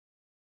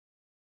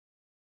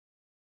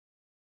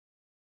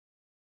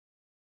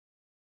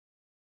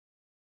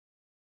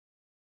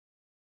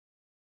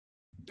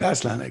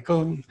Aslan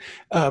alaikum.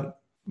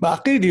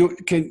 Baqi,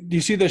 do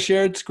you see the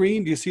shared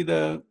screen? Do you see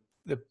the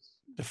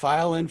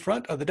file in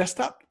front of the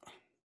desktop?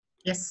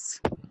 Yes.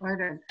 Well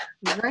done.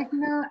 Right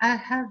now, I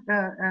have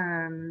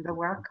the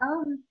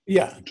welcome.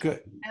 Yeah,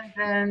 good. And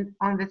then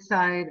on the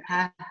side,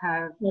 I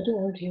have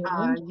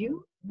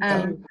you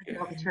and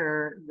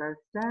Dr.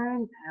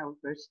 Berstein,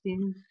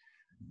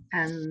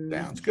 and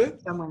sounds good.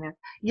 Someone else.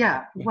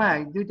 Yeah.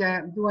 Why do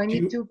I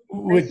need to?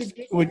 Would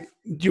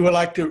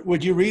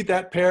you read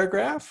that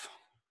paragraph?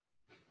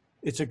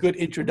 It's a good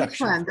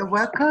introduction. Which one? The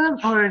welcome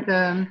or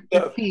the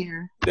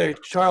fear? The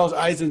Charles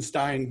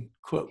Eisenstein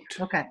quote.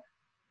 Okay.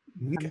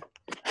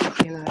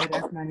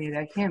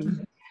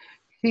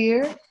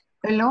 Fear,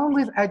 along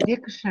with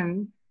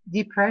addiction,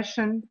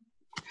 depression,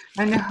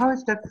 and a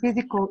host of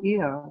physical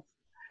ills,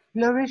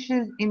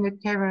 flourishes in the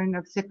terrain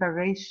of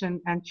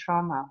separation and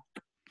trauma.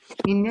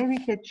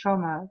 Inherited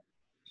trauma,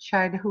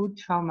 childhood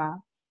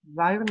trauma,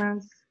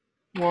 violence,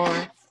 war,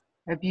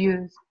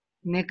 abuse,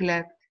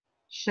 neglect,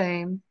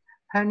 shame,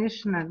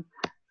 punishment,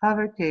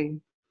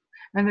 poverty,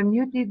 and the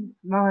muted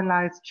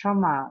moralized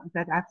trauma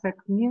that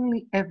affects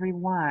nearly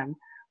everyone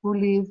who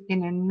lives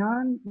in a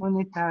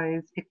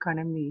non-monetized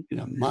economy.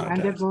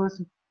 Undergoes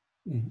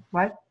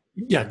what?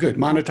 Yeah, good.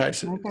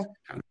 Monetized.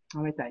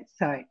 Monetized,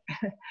 sorry.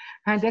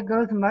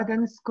 Undergoes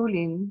modern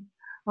schooling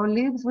or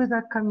lives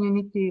without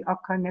community or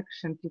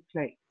connection to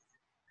place.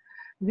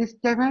 This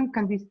terrain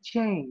can be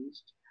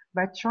changed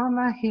by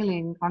trauma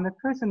healing on a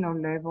personal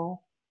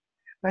level,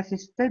 by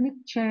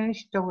systemic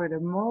change toward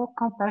a more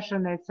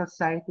compassionate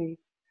society,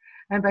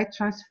 and by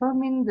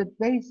transforming the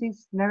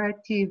basis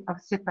narrative of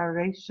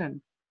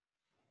separation,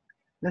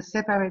 the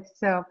separate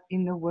self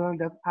in the world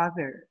of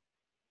other,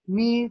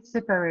 me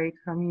separate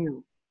from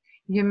you,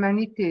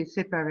 humanity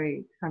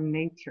separate from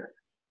nature.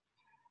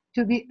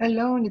 To be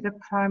alone is a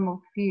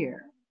primal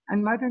fear,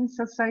 and modern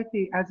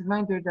society has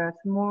rendered us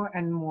more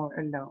and more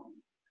alone.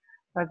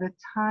 But the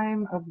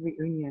time of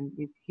reunion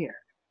is here.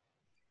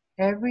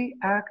 Every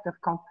act of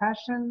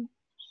compassion,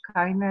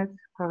 kindness,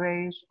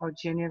 courage, or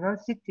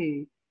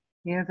generosity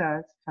heals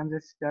us from the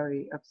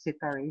story of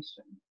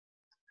separation.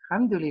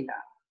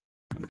 Alhamdulillah.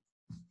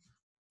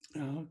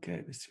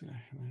 Okay.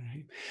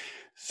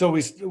 So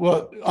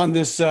on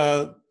this,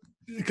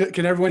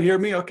 can everyone hear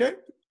me okay?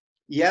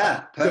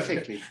 Yeah,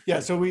 perfectly. Good. Yeah,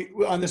 so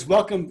on this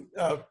welcome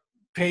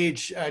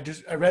page, I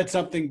read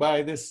something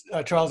by this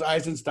Charles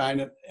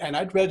Eisenstein, and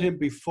I'd read him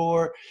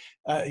before.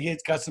 He had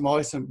got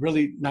always some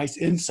really nice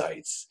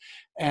insights.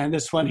 And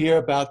this one here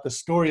about the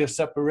story of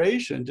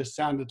separation just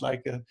sounded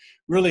like a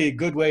really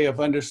good way of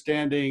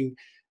understanding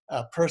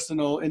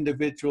personal,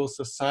 individual,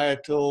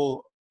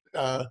 societal,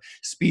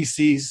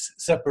 species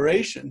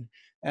separation.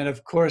 And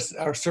of course,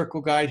 our circle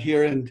guide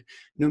here in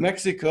New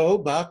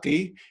Mexico,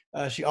 Baqi,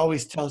 she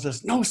always tells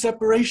us no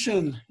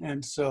separation.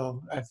 And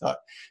so I thought,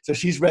 so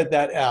she's read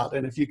that out.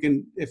 And if you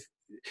can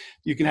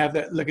have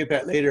that, look at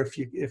that later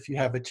if you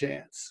have a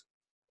chance.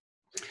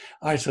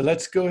 All right, so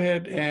let's go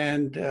ahead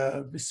and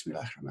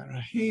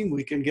Bismillahirrahmanirrahim,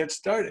 we can get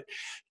started.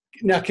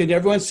 Now, can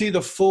everyone see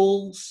the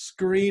full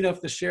screen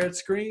of the shared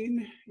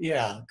screen?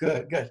 Yeah,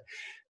 good.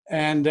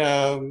 And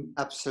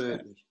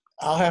absolutely.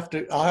 I'll have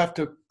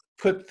to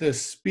put the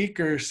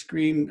speaker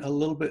screen a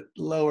little bit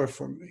lower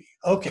for me.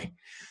 Okay.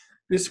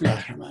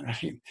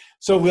 Bismillahirrahmanirrahim.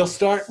 So we'll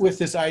start with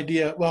this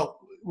idea. Well,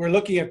 we're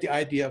looking at the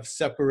idea of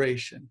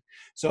separation.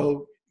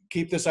 So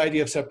keep this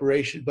idea of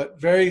separation, but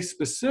very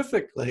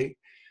specifically,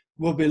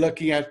 we'll be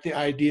looking at the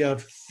idea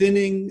of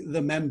thinning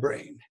the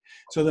membrane.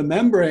 So the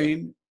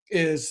membrane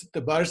is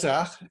the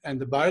barzakh, and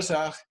the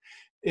barzakh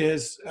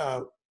is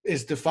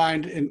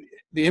defined in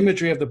the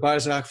imagery of the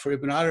barzakh for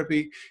Ibn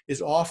Arabi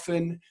is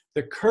often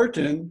the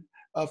curtain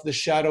of the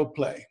shadow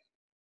play.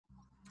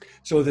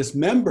 So this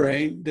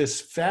membrane,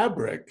 this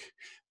fabric,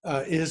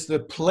 is the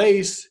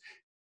place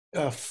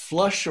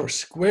flush or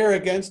square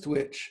against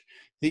which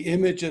the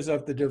images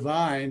of the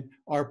divine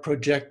are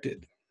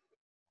projected.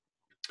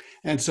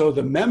 And so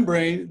the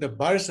membrane, the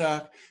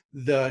barzakh,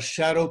 the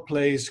shadow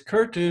plays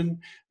curtain,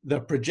 the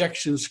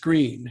projection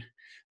screen.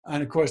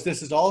 And of course,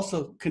 this is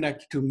also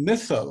connected to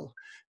mithal,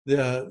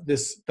 the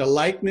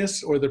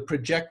likeness or the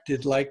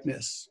projected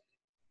likeness.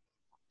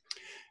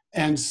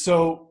 And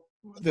so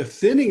the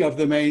thinning of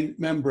the main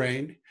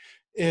membrane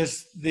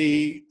is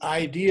the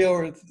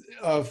idea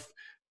of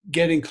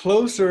getting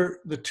closer,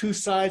 the two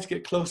sides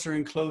get closer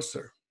and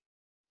closer.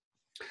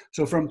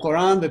 So from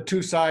Qur'an, the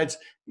two sides,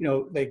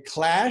 they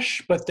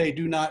clash, but they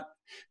do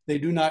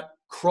not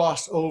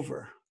cross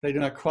over. They do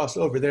not cross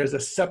over. There's a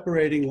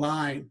separating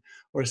line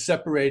or a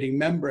separating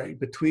membrane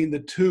between the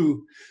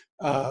two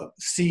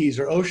seas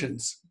or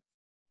oceans.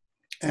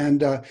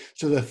 And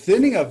so the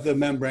thinning of the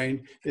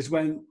membrane is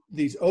when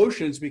these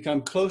oceans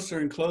become closer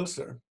and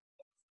closer.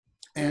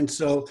 And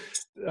so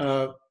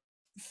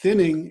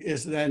thinning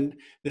is then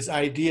this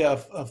idea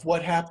of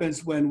what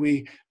happens when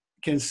we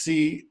can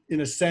see,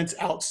 in a sense,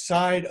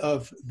 outside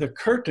of the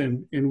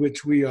curtain in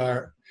which we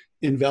are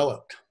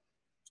enveloped.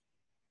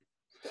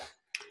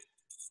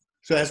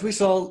 So as we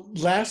saw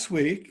last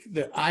week,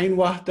 the Ain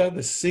Wahda,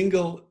 the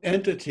single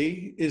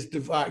entity,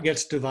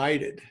 gets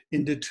divided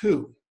into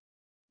two.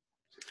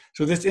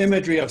 So this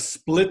imagery of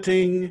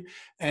splitting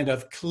and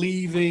of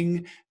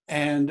cleaving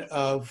and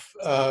of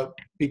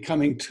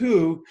becoming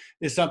two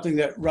is something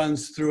that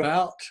runs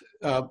throughout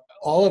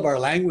all of our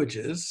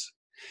languages.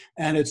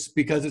 And it's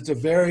because it's a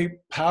very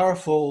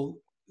powerful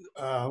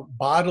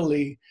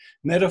bodily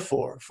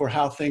metaphor for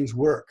how things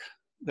work.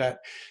 That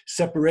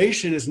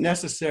separation is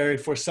necessary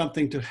for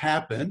something to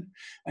happen,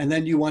 and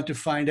then you want to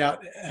find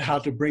out how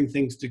to bring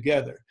things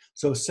together.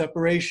 So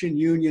separation,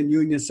 union,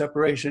 union,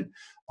 separation,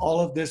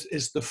 all of this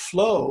is the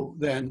flow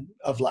then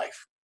of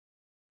life.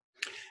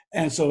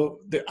 And so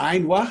the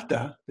Ain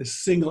Wahda, the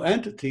single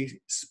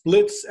entity,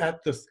 splits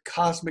at the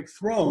cosmic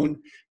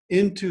throne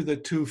into the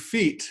 2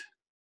 feet.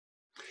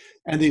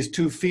 And these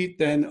 2 feet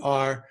then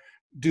are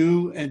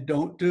do and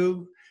don't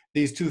do.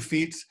 These 2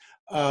 feet,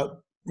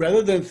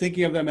 rather than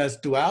thinking of them as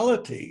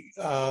duality,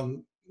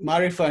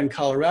 Marifa in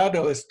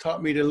Colorado has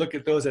taught me to look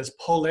at those as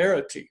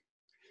polarity.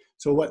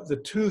 So what the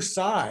 2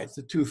 sides,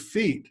 the 2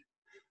 feet,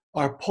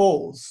 are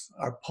poles.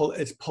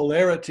 It's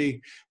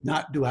polarity,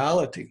 not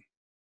duality.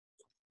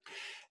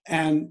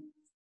 And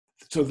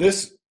so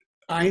this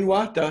Ain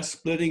Wahda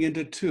splitting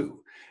into 2.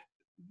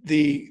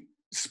 The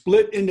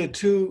split into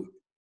 2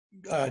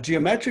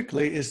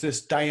 geometrically is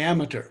this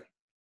diameter.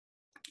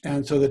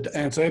 And so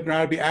Ibn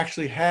Arabi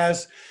actually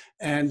has,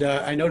 and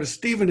I noticed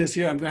Stephen is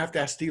here. I'm going to have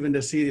to ask Stephen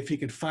to see if he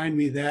can find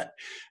me that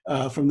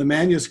from the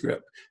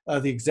manuscript,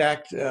 the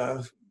exact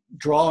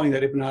drawing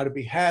that Ibn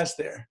Arabi has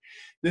there.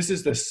 This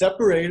is the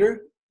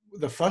separator,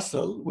 the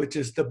fasl, which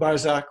is the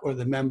barzakh or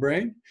the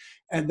membrane.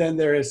 And then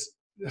there is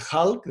the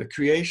khalq, the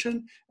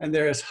creation, and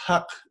there is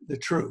haq, the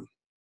true.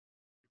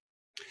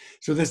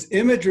 So this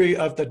imagery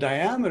of the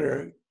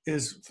diameter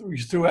is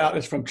throughout,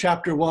 it's from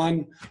chapter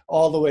 1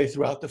 all the way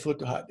throughout the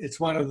Futuhat. It's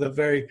one of the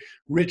very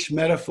rich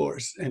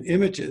metaphors and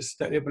images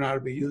that Ibn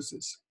Arabi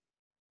uses.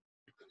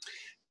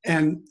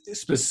 And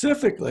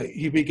specifically,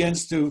 he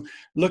begins to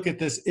look at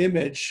this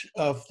image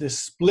of this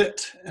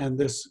split and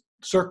this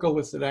circle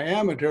with the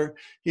diameter.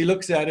 He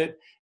looks at it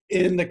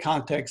in the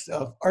context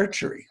of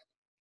archery.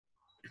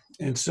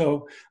 And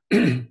so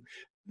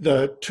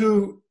the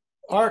 2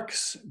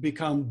 arcs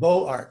become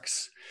bow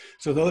arcs.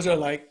 So those are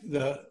like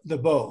the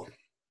bow.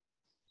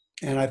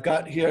 And I've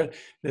got here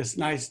this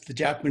nice, the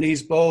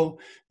Japanese bow,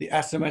 the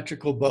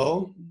asymmetrical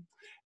bow.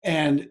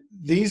 And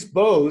these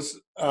bows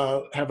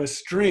have a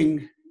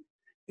string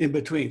in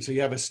between. So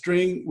you have a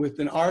string with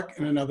an arc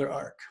and another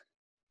arc.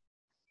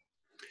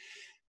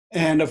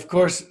 And of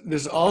course,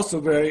 this also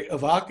very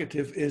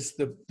evocative is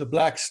the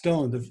black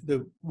stone,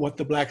 what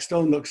the black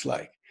stone looks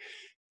like.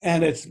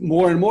 And it's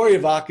more and more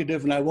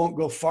evocative, and I won't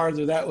go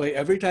farther that way.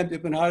 Every time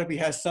Ibn Arabi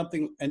has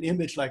something, an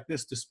image like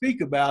this to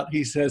speak about,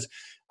 he says,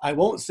 I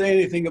won't say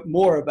anything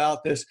more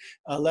about this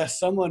unless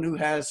someone who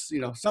has,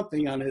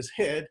 something on his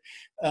head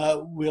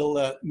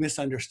will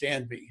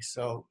misunderstand me.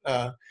 So,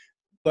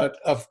 but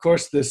of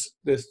course, this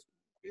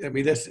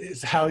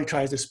is how he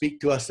tries to speak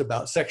to us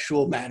about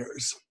sexual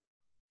matters.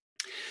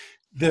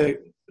 The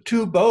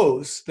 2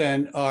 bows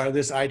then are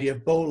this idea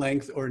of bow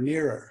length or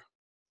nearer.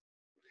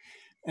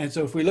 And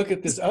so if we look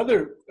at this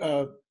other,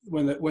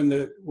 when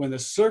the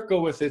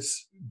circle with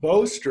its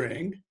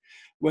bowstring,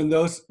 when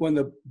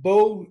the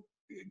bow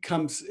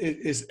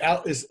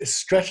is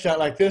stretched out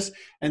like this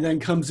and then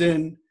comes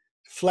in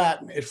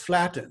flat, it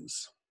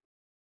flattens.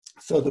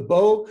 So the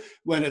bow,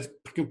 when it's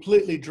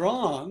completely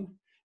drawn,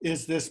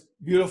 is this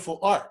beautiful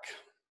arc.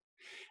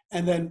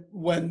 And then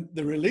when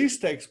the release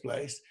takes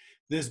place,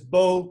 this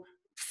bow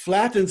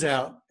flattens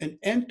out and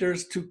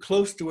enters too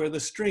close to where the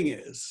string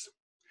is.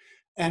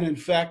 And in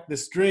fact, the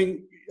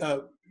string,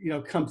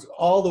 comes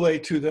all the way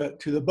to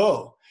the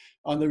bow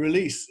on the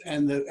release,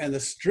 and the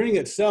string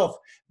itself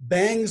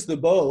bangs the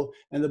bow,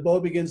 and the bow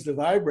begins to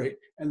vibrate,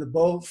 and the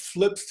bow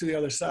flips to the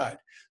other side.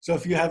 So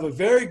if you have a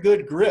very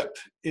good grip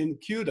in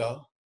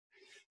Kyudo,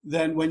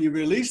 then when you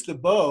release the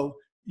bow,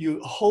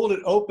 you hold it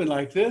open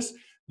like this.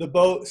 The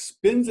bow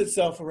spins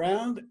itself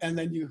around, and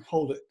then you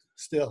hold it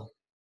still.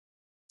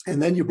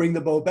 And then you bring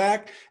the bow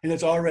back, and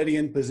it's already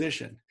in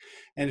position.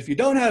 And if you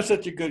don't have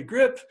such a good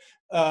grip,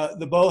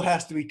 the bow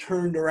has to be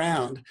turned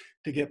around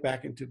to get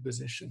back into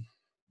position.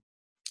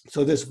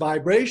 So this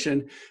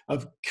vibration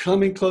of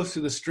coming close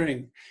to the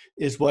string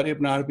is what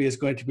Ibn Arabi is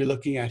going to be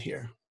looking at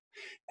here.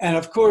 And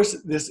of course,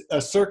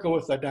 a circle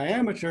with a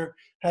diameter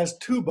has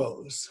 2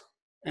 bows.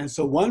 And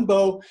so one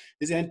bow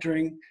is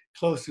entering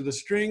close to the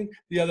string,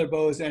 the other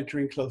bow is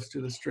entering close to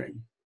the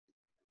string.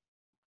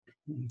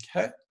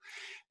 Okay.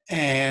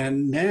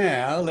 And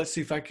now let's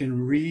see if I can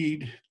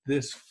read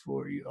this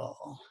for you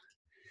all.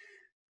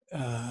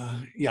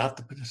 Yeah, I'll have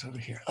to put this over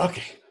here.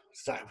 Okay,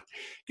 so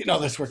getting all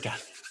this worked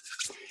out.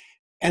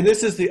 And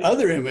this is the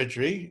other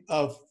imagery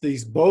of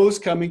these bows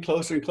coming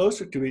closer and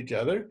closer to each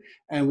other.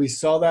 And we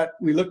saw that,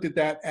 we looked at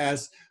that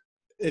as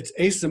it's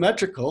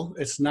asymmetrical.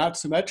 It's not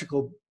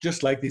symmetrical,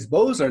 just like these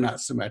bows are not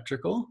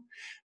symmetrical,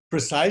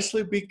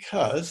 precisely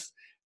because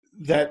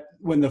that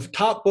when the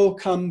top bow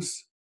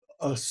comes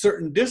a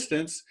certain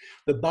distance,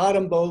 the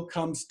bottom bow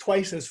comes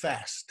twice as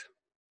fast.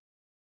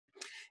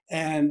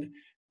 And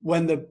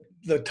when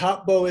the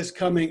top bow is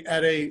coming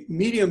at a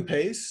medium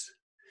pace,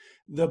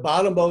 the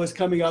bottom bow is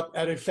coming up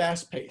at a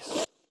fast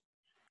pace.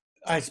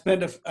 I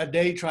spent a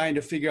day trying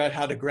to figure out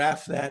how to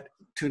graph that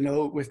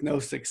with no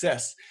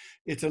success.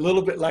 It's a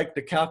little bit like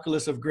the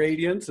calculus of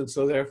gradients, and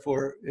so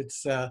therefore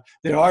it's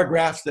there are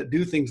graphs that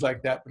do things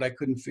like that, but I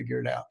couldn't figure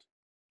it out.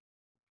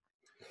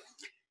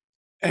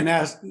 And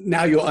as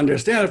now you'll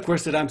understand, of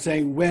course, that I'm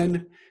saying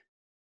when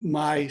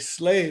my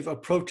slave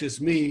approaches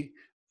me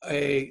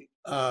a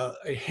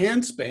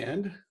hand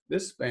span,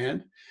 this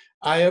span,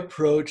 I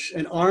approach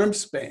an arm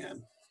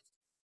span.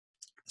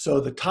 So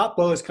the top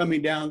bow is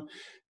coming down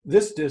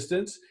this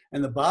distance,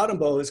 and the bottom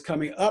bow is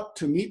coming up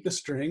to meet the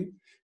string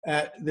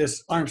at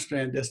this arm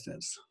span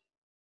distance.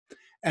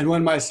 And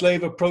when my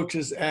slave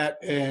approaches at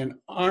an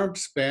arm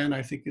span,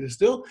 I think it is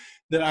still,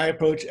 then I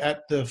approach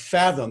at the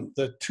fathom,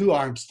 the 2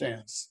 arm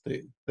stance,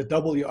 the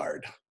double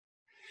yard.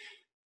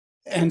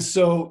 And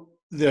so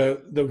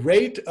the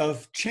rate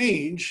of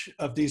change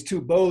of these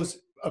 2 bows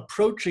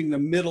approaching the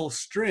middle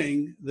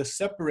string, the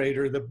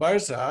separator, the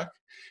barzakh,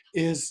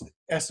 is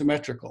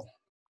asymmetrical.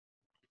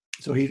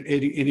 So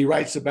he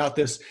writes about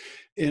this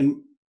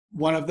in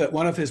one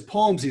of his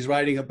poems. He's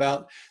writing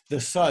about the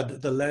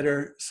Sud, the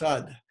letter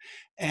Sud,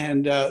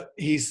 and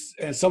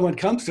someone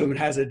comes to him and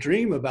has a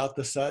dream about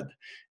the Sud,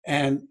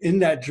 and in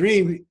that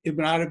dream,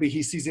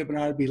 he sees Ibn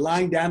Arabi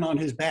lying down on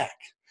his back,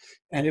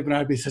 and Ibn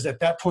Arabi says,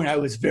 at that point I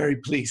was very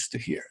pleased to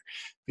hear,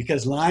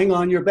 because lying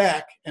on your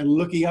back and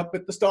looking up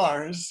at the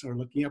stars or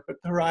looking up at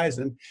the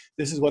horizon,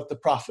 this is what the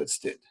prophets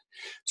did.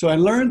 So I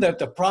learned that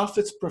the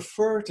prophets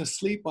prefer to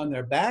sleep on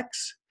their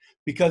backs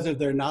because of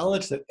their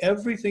knowledge that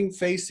everything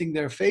facing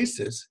their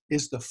faces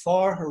is the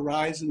far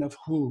horizon of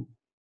who.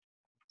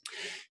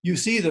 You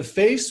see, the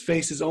face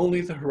faces only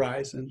the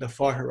horizon, the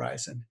far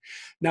horizon.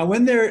 Now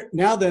then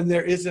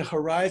there is a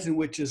horizon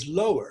which is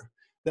lower,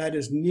 that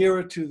is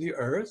nearer to the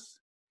earth,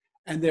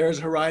 and there is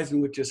a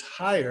horizon which is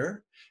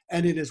higher,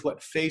 and it is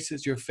what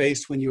faces your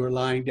face when you are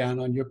lying down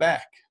on your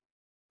back.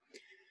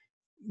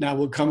 Now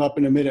we'll come up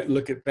in a minute and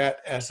look at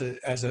that as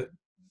a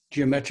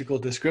geometrical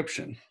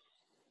description.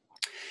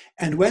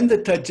 And when the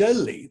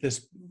tajalli,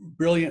 this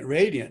brilliant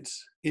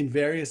radiance in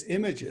various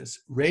images,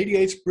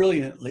 radiates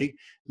brilliantly,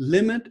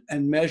 limit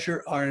and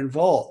measure are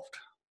involved.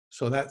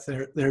 So that's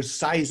there's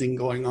sizing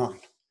going on.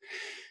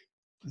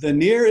 The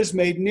near is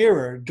made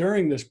nearer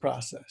during this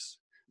process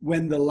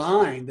when the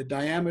line, the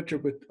diameter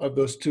of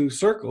those 2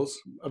 circles,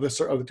 of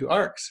the 2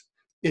 arcs,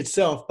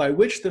 itself, by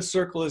which the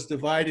circle is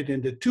divided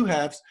into 2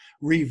 halves,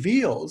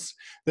 reveals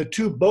the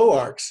 2 bow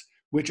arcs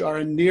which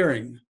are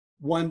nearing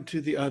one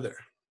to the other.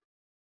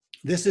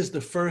 This is the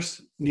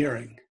first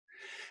nearing.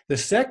 The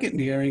second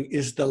nearing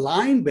is the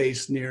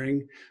line-based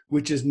nearing,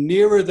 which is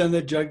nearer than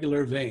the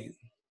jugular vein.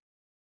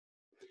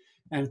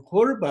 And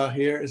qurba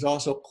here is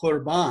also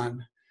qurban,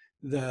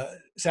 the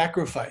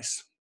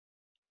sacrifice.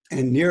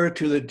 And nearer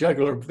to the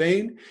jugular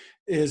vein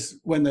is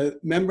when the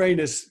membrane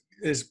is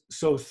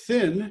so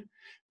thin,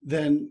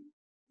 then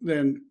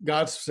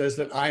God says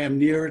that I am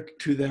nearer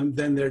to them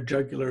than their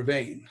jugular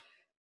vein.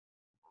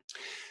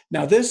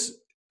 Now this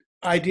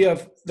idea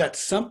of that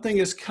something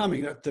is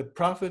coming, that the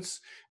prophets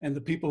and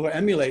the people who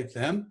emulate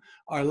them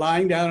are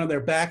lying down on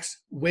their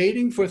backs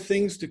waiting for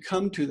things to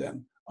come to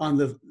them on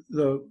the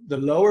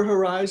lower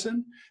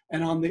horizon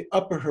and on the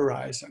upper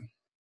horizon.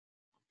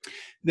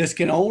 This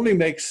can only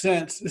make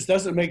sense, this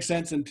doesn't make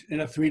sense in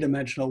a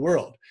 3-dimensional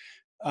world.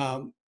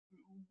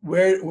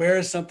 Where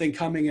is something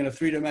coming in a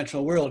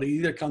 3-dimensional world? It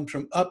either comes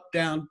from up,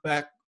 down,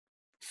 back,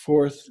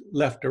 forth,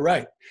 left, or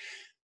right.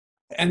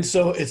 And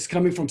so it's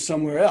coming from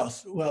somewhere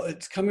else. Well,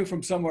 it's coming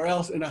from somewhere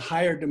else in a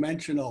higher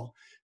dimensional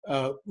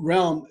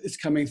realm. It's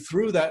coming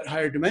through that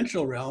higher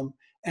dimensional realm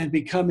and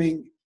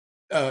becoming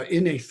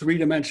in a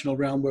 3-dimensional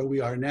realm where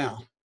we are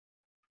now.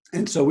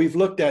 And so we've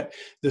looked at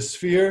the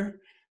sphere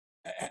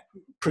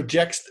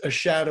projects a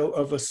shadow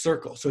of a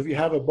circle. So if you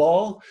have a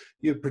ball,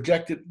 you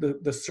project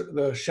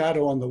the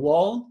shadow on the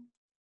wall,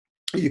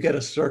 you get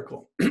a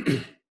circle.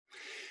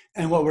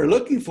 And what we're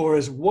looking for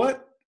is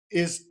what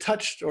is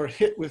touched or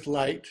hit with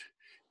light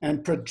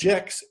and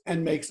projects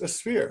and makes a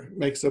sphere,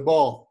 makes a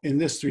ball in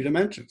this 3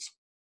 dimensions.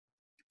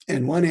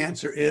 And one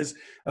answer is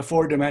a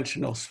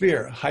 4-dimensional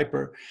sphere, a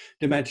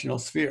hyperdimensional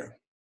sphere.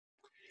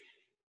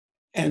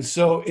 And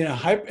so in a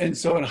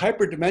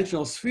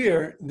hyperdimensional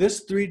sphere,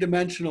 this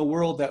 3-dimensional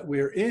world that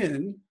we're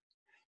in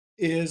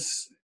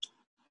is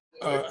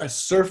a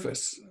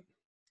surface.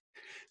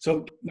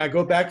 So now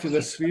go back to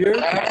the sphere.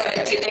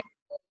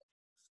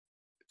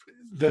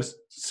 The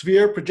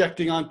sphere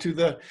projecting onto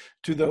the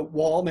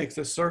wall makes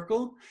a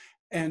circle,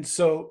 and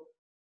so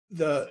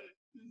the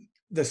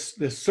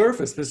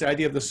surface, this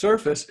idea of the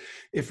surface,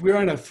 if we're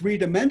on a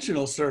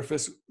 3-dimensional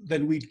surface,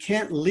 then we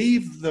can't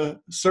leave the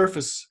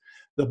surface,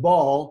 the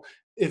ball,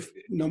 if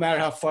no matter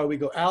how far we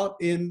go out,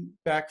 in,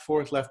 back,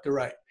 forth, left, or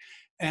right.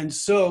 And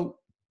so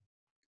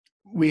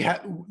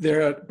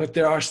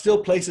there are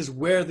still places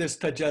where this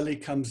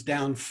tajalli comes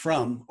down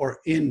from or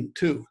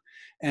into.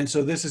 And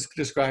so this is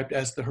described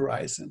as the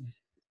horizon.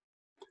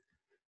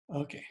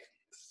 Okay,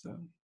 so.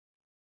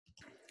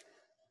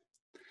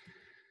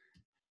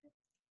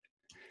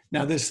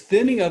 Now this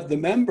thinning of the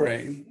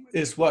membrane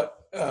is what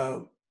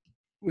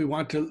we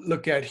want to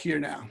look at here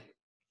now.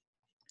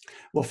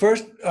 Well,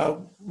 first,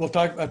 we'll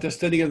talk about this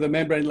thinning of the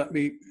membrane. Let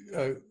me,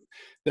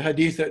 the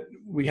hadith that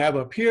we have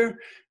up here.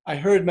 I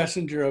heard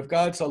Messenger of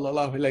God,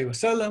 sallallahu alaihi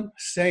wasallam,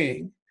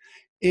 saying,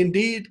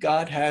 indeed,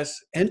 God has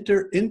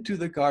entered into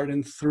the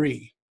garden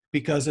 3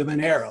 because of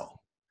an arrow.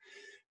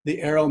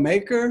 The arrow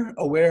maker,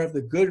 aware of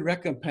the good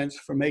recompense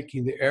for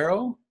making the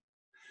arrow,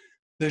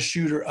 the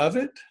shooter of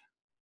it,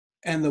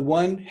 and the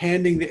one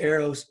handing the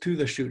arrows to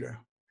the shooter.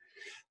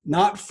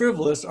 Not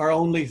frivolous are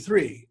only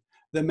 3.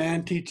 The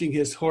man teaching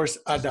his horse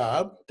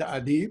adab,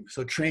 ta'adib,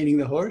 so training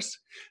the horse,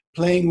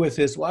 playing with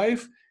his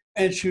wife,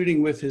 and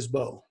shooting with his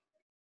bow.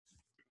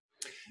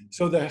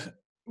 So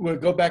we'll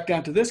go back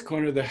down to this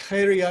corner, the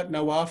khairiyat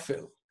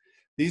nawafil.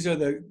 These are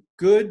the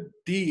good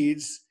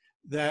deeds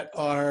that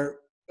are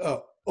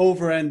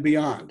over and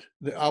beyond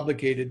the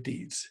obligated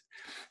deeds.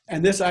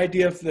 And this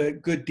idea of the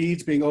good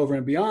deeds being over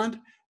and beyond,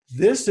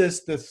 this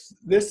is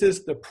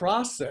the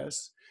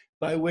process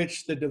by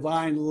which the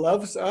divine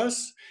loves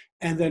us.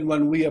 And then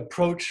when we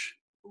approach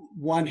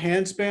one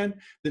hand span,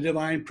 the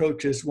divine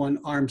approaches one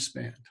arm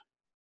span.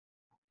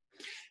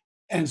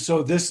 And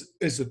so this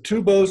is the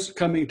 2 bows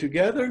coming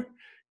together.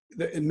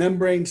 The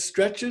membrane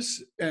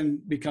stretches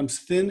and becomes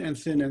thin and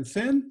thin and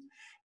thin.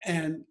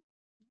 And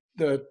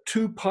the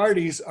 2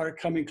 parties are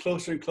coming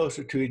closer and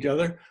closer to each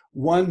other,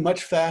 one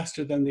much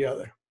faster than the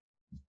other.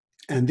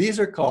 And these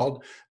are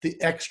called the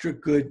extra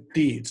good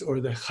deeds,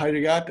 or the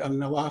khairiyat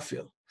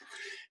al-nawafil.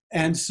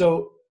 And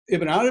so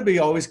Ibn Arabi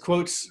always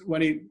quotes,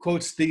 when he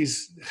quotes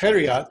these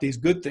khairiyat, these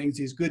good things,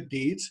 these good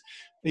deeds,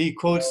 he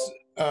quotes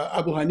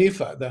Abu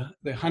Hanifa,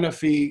 the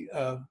Hanafi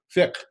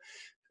fiqh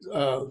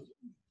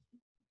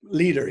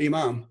leader,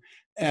 imam,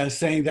 as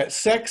saying that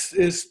sex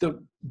is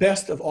the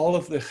best of all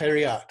of the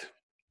khairiyat.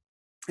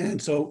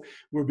 And so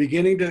we're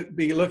beginning to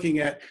be looking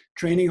at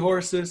training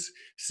horses,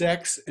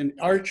 sex, and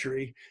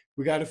archery.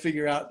 We got to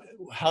figure out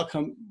how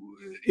come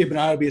Ibn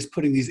Arabi is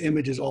putting these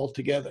images all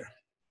together.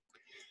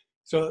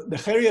 So the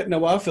khairiyat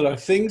nawafil are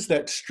things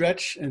that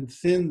stretch and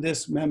thin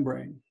this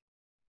membrane.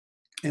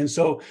 And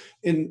so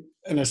in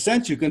a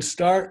sense, you can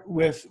start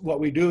with what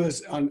we do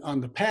is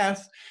on the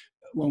path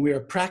when we are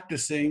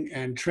practicing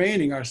and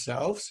training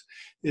ourselves,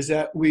 is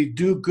that we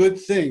do good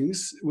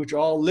things, which are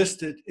all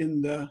listed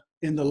in the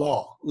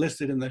law,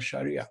 listed in the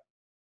Sharia.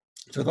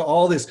 So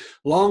all this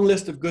long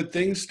list of good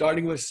things,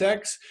 starting with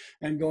sex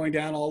and going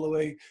down all the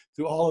way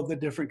through all of the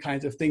different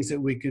kinds of things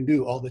that we can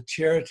do, all the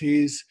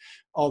charities,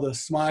 all the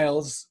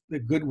smiles, the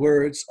good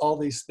words, all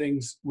these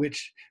things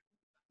which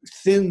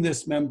thin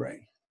this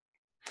membrane.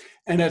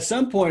 And at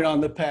some point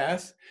on the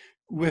path,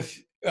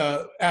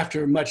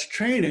 after much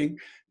training,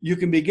 you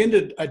can begin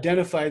to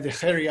identify the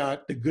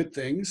khairiyat, the good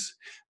things,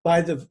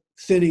 by the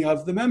thinning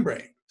of the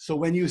membrane. So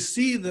when you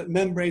see the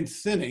membrane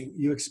thinning,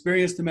 you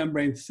experience the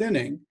membrane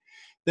thinning,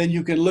 then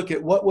you can look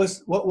at what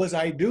was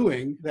I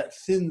doing that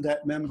thinned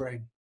that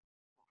membrane.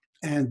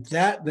 And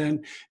that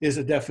then is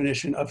a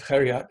definition of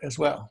khairiyat as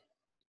well.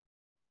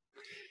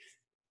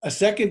 The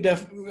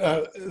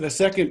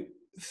second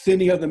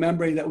thinning of the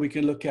membrane that we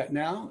can look at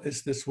now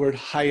is this word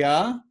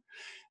haya.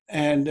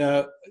 And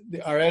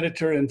our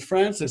editor in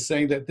France is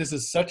saying that this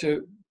is such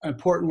an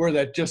important word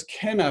that just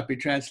cannot be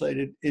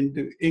translated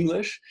into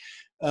English.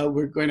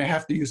 We're going to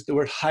have to use the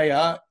word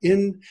haya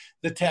in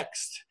the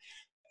text.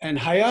 And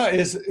haya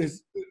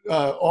is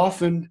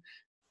often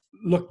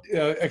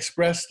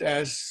expressed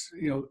as,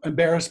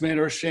 embarrassment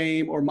or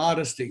shame or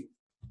modesty.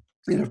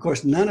 And of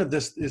course, none of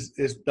this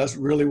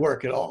doesn't really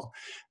work at all.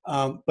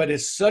 But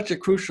it's such a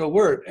crucial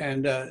word.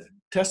 And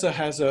Tessa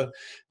has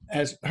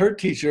her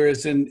teacher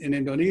is in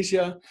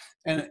Indonesia,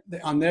 and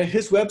on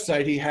his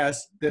website he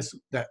has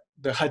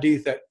the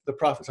hadith that the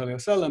Prophet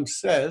ﷺ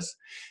says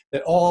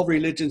that all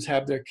religions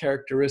have their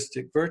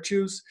characteristic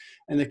virtues,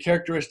 and the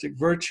characteristic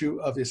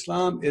virtue of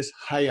Islam is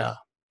haya.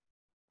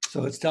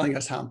 So it's telling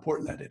us how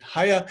important that is.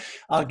 Haya.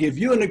 I'll give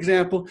you an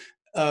example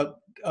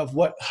of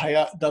what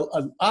haya,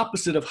 the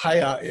opposite of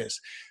haya is.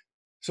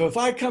 So if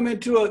I come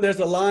into there's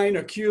a line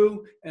or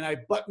queue, and I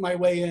butt my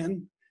way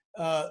in,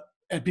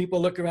 and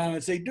people look around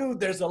and say, dude,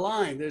 there's a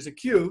line, there's a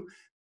queue,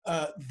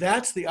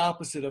 that's the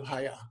opposite of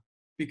haya.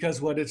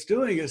 Because what it's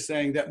doing is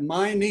saying that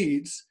my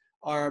needs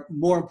are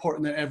more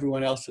important than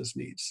everyone else's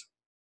needs.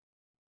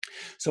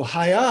 So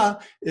haya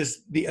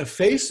is the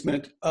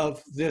effacement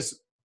of this,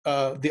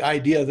 the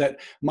idea that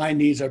my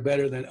needs are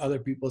better than other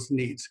people's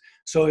needs.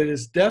 So it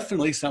is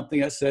definitely something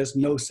that says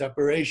no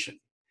separation.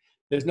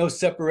 There's no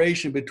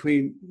separation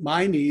between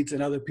my needs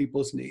and other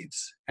people's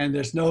needs. And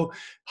there's no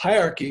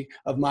hierarchy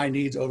of my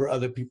needs over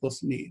other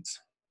people's needs.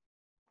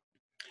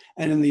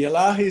 And in the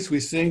Ilahis,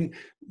 we sing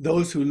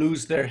those who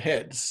lose their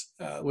heads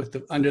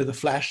under the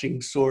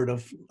flashing sword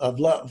of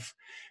love.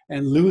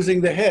 And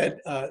losing the head,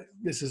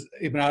 this is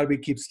Ibn Arabi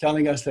keeps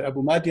telling us that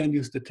Abu Madian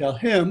used to tell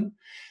him,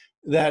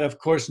 that, of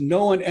course,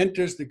 no one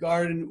enters the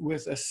garden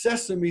with a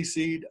sesame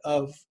seed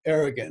of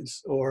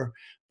arrogance or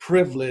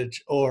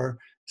privilege or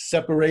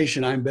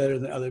separation. I'm better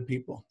than other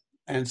people.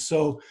 And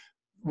so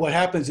what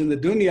happens in the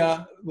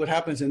dunya, what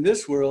happens in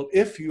this world,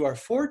 if you are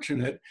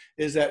fortunate,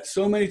 is that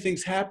so many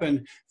things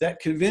happen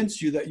that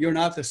convince you that you're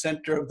not the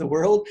center of the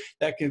world,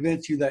 that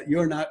convince you that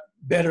you're not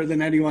better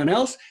than anyone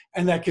else,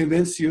 and that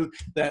convince you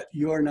that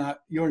your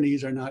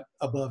needs are not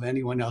above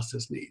anyone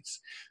else's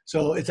needs.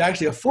 So it's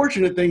actually a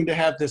fortunate thing to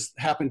have this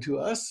happen to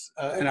us,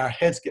 and our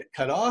heads get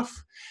cut off.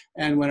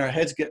 And when our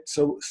heads get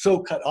so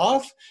cut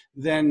off,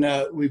 then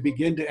we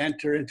begin to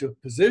enter into a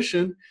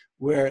position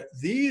where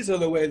these are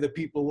the way the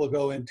people will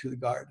go into the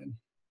garden.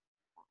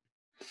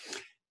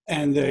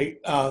 And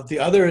the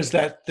other is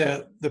that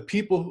the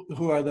people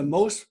who are the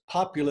most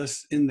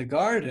populous in the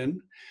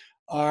garden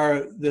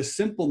are the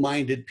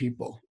simple-minded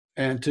people.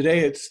 And today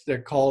it's a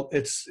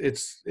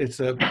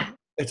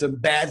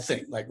bad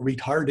thing, like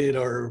retarded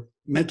or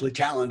mentally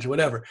challenged or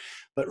whatever.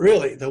 But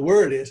really, the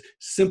word is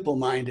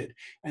simple-minded.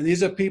 And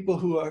these are people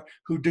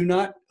who do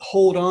not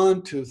hold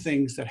on to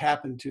things that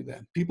happen to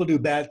them. People do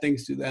bad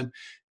things to them,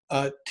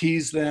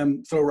 tease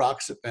them, throw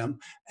rocks at them,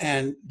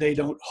 and they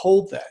don't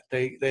hold that.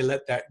 They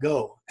let that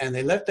go. And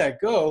they let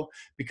that go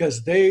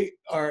because they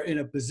are in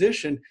a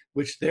position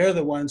which they're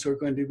the ones who are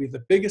going to be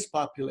the biggest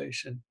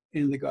population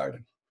in the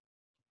garden.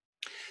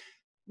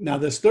 Now,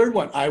 this third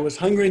one, I was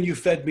hungry and you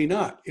fed me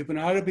not. Ibn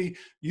Arabi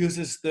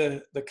uses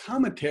the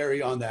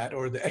commentary on that,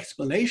 or the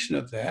explanation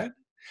of that,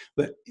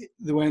 but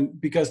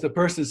because the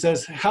person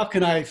says, how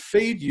can I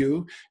feed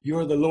you?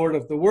 You're the Lord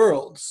of the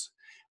worlds.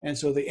 And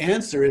so the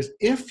answer is,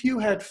 if you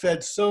had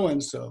fed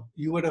so-and-so,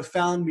 you would have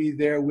found me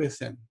there with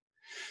him.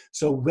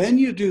 So when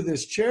you do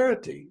this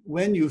charity,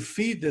 when you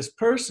feed this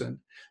person,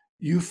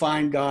 you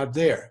find God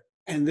there.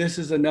 And this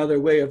is another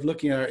way of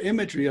looking at our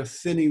imagery of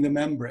thinning the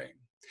membrane.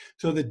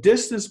 So the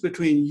distance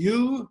between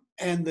you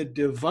and the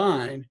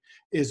divine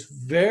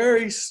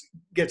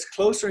gets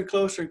closer and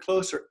closer and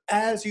closer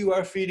as you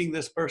are feeding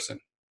this person.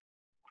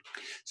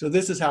 So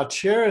this is how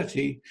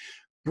charity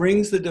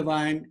brings the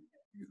divine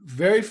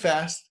very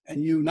fast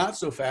and you not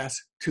so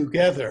fast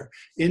together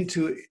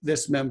into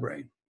this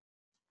membrane.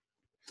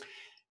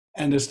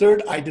 And this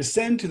third, I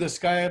descend to the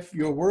sky of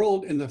your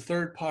world in the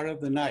third part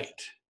of the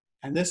night.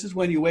 And this is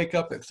when you wake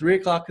up at 3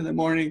 o'clock in the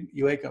morning,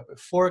 you wake up at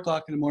 4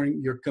 o'clock in the morning,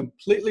 you're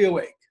completely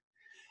awake.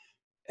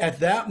 At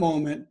that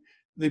moment,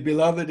 the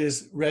beloved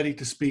is ready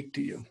to speak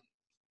to you.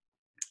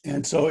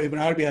 And so Ibn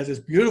Arabi has this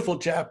beautiful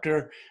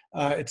chapter.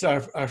 It's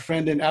our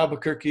friend in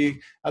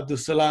Albuquerque, Abdul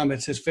Salam.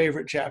 It's his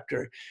favorite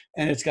chapter.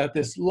 And it's got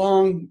this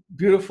long,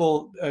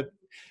 beautiful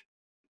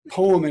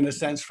poem, in a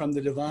sense, from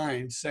the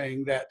divine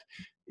saying that,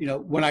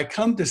 when I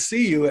come to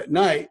see you at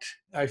night,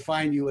 I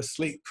find you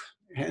asleep.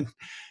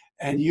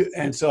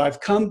 And so I've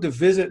come to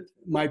visit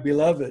my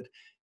beloved,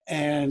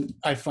 and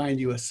I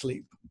find you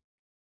asleep.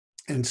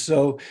 And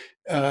so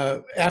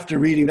after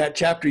reading that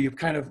chapter, you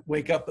kind of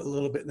wake up a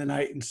little bit in the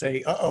night and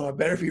say, uh-oh, I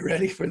better be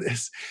ready for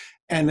this.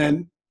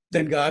 And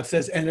then God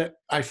says, and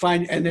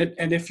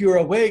if you're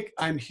awake,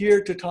 I'm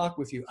here to talk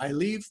with you. I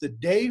leave the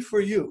day for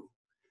you.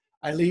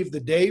 I leave the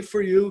day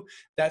for you.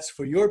 That's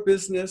for your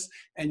business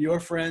and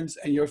your friends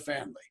and your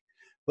family.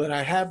 But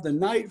I have the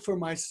night for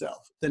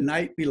myself. The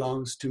night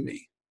belongs to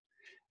me.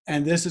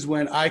 And this is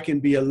when I can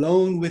be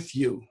alone with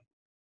you.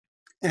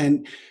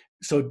 And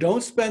so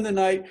don't spend the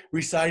night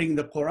reciting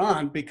the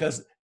Qur'an,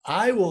 because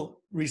I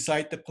will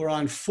recite the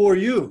Qur'an for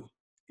you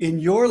in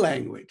your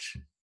language.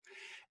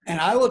 And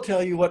I will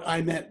tell you what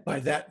I meant by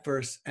that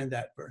verse and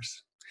that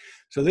verse.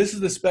 So this is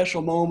the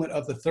special moment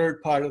of the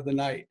third part of the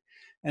night.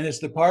 And it's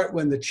the part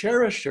when the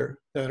cherisher,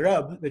 the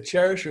Rabb, the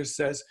cherisher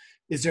says,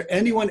 is there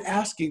anyone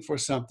asking for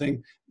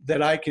something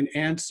that I can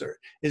answer?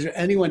 Is there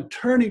anyone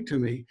turning to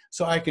me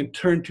so I can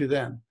turn to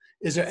them?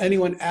 Is there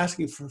anyone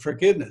asking for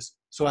forgiveness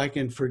so I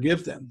can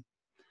forgive them?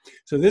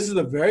 So this is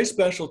a very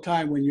special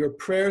time when your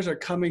prayers are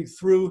coming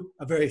through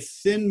a very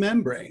thin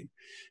membrane.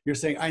 You're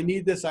saying, I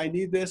need this, I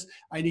need this,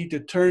 I need to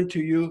turn to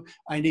you,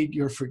 I need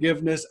your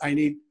forgiveness, I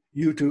need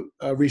you to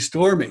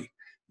restore me.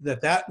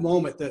 That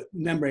moment, the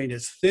membrane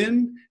is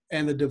thin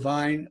and the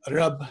divine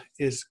Rabb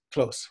is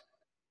close.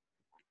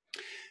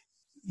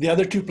 The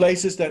other two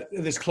places that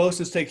this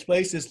closeness takes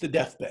place is the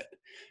deathbed.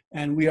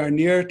 And we are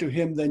nearer to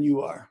him than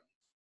you are.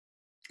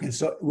 And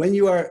so when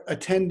you are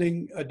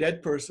attending a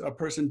dead person, a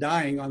person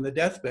dying on the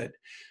deathbed,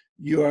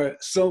 you are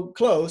so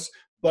close,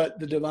 but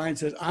the divine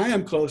says, I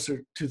am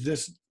closer to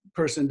this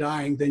person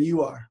dying than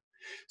you are.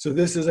 So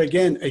this is,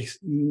 again, a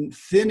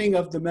thinning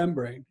of the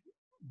membrane,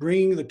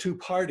 bringing the two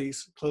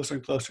parties closer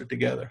and closer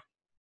together.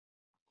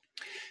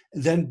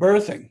 Then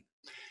birthing.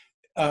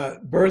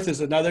 Birth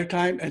is another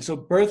time. And so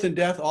birth and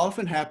death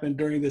often happen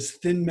during this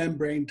thin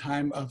membrane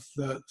time of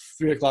the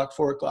 3 o'clock,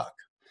 4 o'clock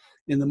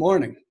in the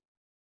morning.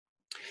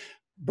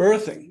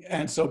 Birthing.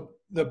 And so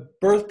the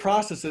birth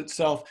process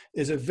itself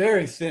is a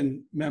very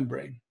thin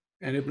membrane.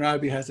 And Ibn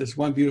Arabi has this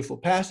one beautiful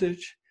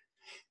passage.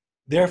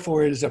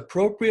 Therefore, it is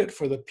appropriate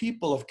for the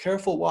people of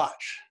careful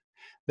watch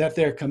that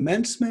their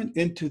commencement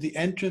into the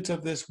entrance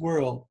of this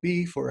world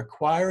be for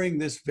acquiring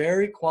this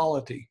very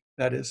quality,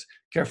 that is,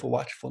 careful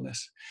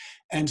watchfulness.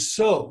 And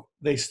so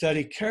they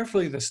study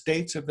carefully the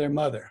states of their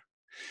mother.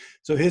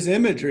 So his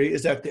imagery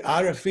is that the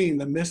Arifin,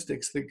 the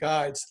mystics, the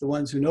guides, the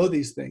ones who know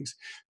these things,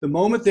 the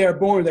moment they are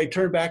born, they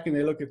turn back and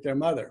they look at their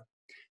mother,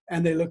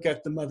 and they look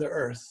at the Mother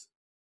Earth.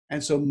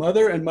 And so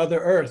Mother and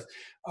Mother Earth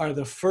are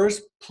the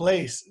first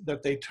place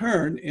that they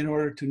turn in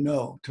order to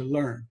know, to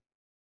learn.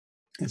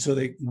 And so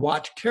they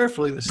watch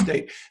carefully the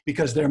state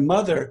because their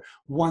mother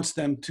wants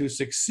them to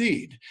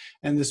succeed.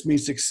 And this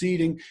means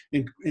succeeding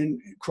in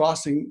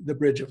crossing the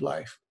bridge of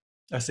life,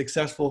 a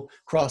successful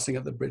crossing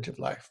of the bridge of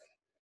life.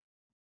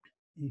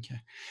 Okay.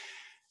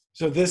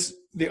 So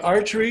the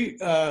archery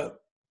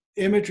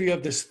imagery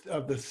of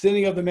the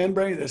thinning of the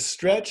membrane, the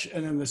stretch,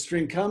 and then the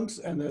string comes,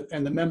 and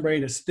the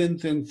membrane is thin,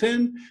 thin,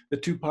 thin. The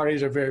two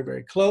parties are very,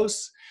 very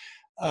close.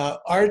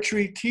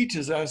 Archery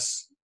teaches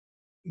us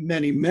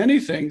many, many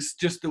things,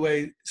 just the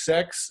way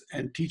sex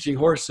and teaching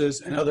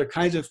horses and other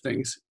kinds of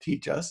things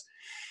teach us.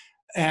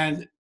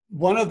 And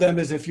one of them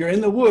is if you're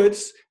in the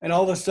woods and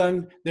all of a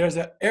sudden there's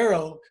an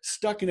arrow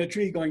stuck in a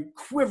tree going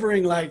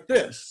quivering like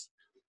this.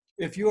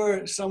 If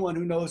you're someone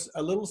who knows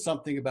a little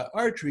something about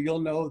archery, you'll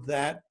know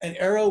that an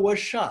arrow was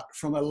shot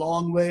from a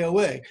long way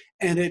away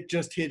and it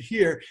just hit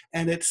here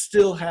and it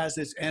still has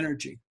its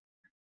energy.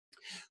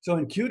 So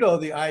in Kyudo,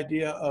 the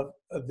idea of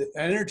the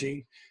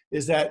energy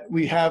is that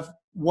we have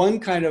one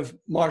kind of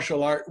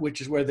martial art,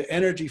 which is where the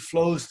energy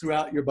flows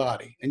throughout your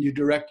body and you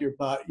direct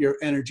your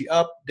energy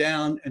up,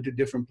 down, and to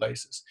different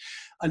places.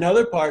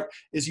 Another part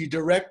is you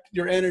direct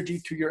your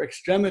energy to your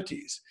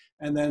extremities,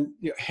 and then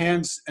your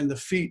hands and the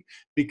feet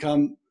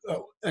become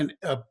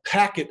a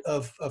packet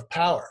of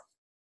power.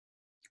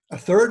 A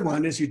third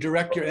one is you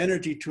direct your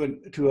energy to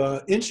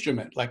an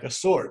instrument like a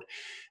sword,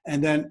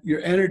 and then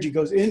your energy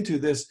goes into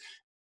this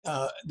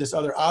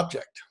other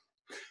object.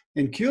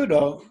 In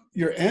Kyudo,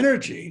 your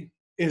energy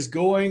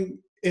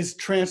is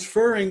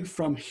transferring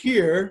from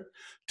here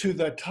to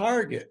the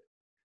target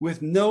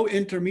with no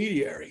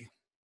intermediary.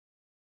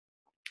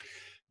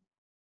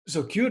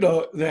 So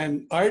Kyudo,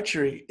 then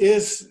archery,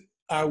 is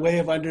our way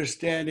of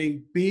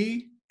understanding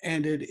be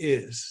and it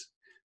is.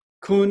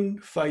 Kun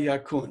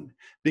fayakun.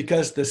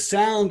 Because the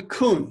sound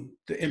kun,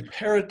 the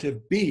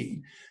imperative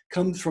be,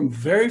 comes from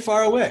very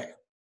far away.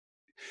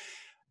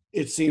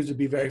 It seems to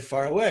be very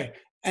far away.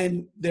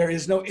 And there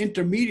is no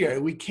intermediary.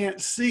 We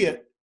can't see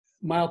it.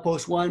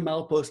 Milepost 1,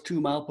 milepost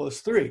 2,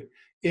 milepost 3.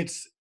 It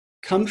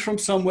comes from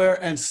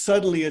somewhere and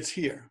suddenly it's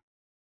here.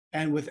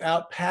 And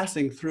without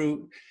passing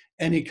through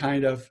any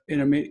kind of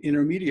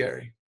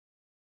intermediary.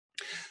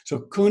 So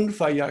kun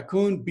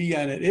fayakun, be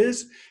and it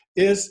is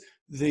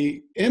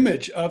the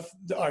image of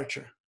the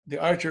archer. The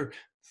archer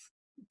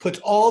puts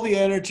all the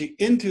energy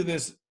into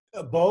this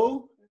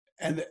bow,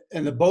 and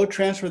the bow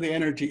transfers the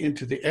energy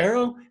into the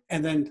arrow,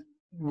 and then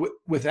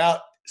with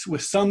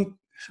some,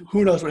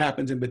 who knows what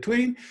happens in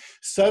between,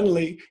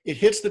 suddenly it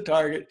hits the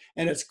target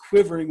and it's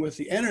quivering with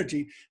the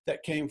energy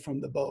that came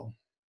from the bow.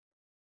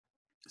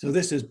 So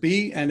this is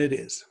be and it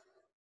is.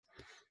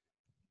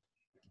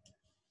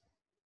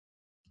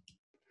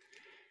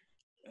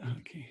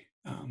 Okay.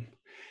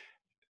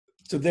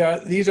 So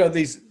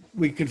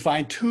we can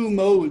find two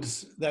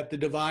modes that the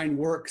divine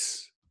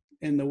works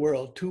in the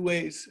world, two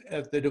ways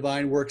that the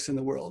divine works in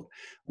the world.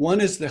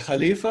 One is the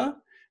Khalifa,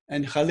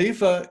 and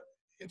Khalifa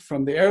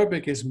from the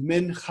Arabic is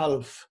min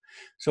khalf,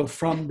 so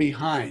from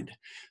behind.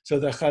 So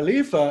the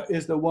Khalifa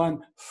is the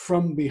one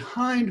from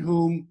behind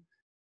whom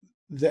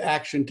the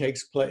action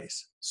takes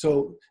place.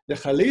 So the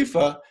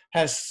Khalifa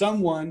has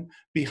someone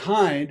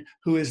behind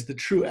who is the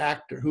true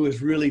actor, who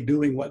is really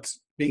doing what's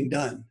being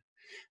done.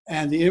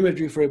 And the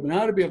imagery for Ibn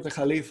Arabi of the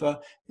Khalifa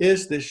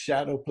is this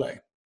shadow play.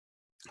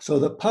 So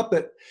the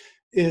puppet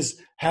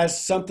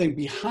has something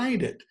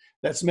behind it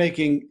that's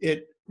making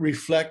it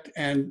reflect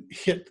and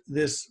hit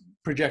this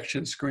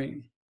projection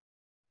screen.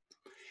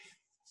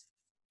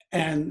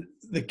 And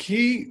the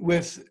key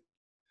with,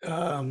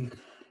 we'll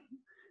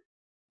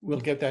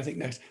get that I think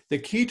next. The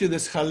key to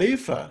this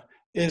Khalifa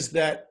is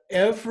that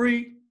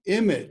every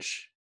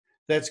image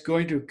that's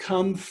going to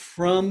come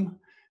from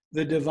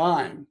the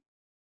divine,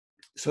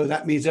 so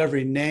that means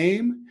every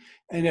name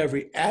and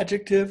every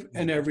adjective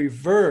and every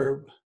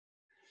verb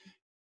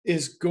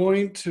is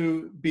going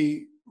to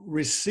be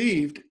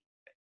received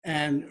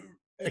and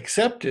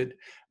accepted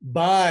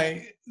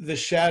by the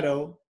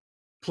shadow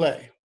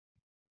play,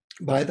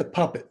 by the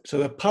puppet. So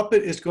the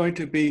puppet is going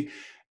to be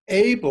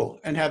able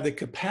and have the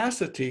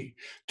capacity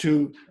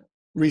to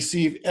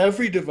receive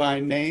every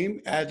divine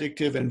name,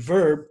 adjective, and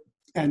verb,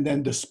 and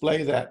then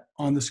display that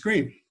on the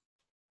screen.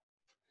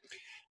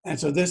 And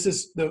so this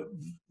is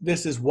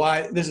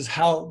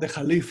how the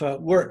Khalifa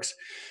works.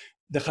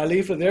 The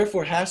Khalifa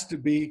therefore has to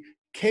be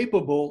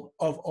capable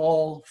of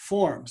all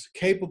forms,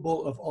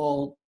 capable of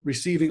all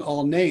receiving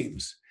all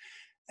names.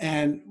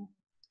 And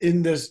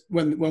in this,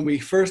 when we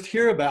first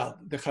hear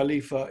about the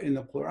Khalifa in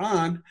the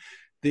Qur'an,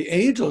 the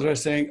angels are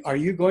saying, are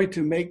you going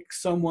to make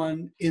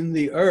someone in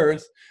the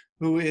earth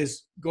who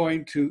is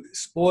going to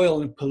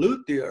spoil and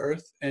pollute the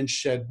earth and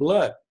shed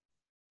blood?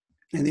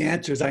 And the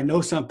answer is, I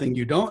know something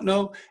you don't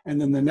know.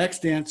 And then the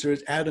next answer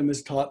is, Adam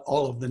is taught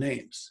all of the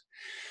names.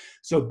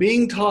 So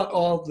being taught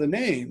all of the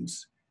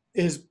names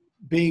is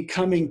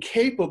becoming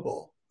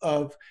capable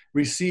of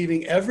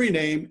receiving every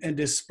name and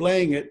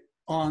displaying it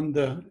on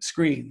the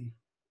screen.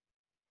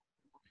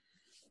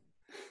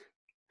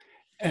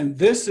 And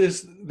this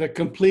is the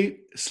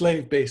complete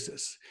slave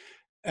basis.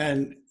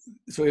 And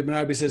so Ibn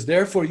Arabi says,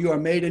 therefore you are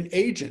made an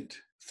agent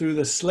through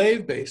the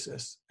slave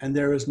basis, and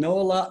there is no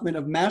allotment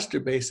of master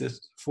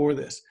basis for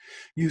this.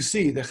 You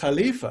see, the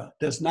Khalifa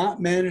does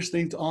not manage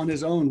things on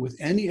his own with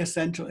any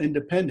essential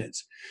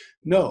independence.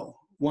 No,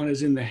 one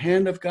is in the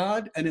hand of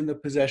God and in the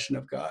possession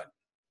of God.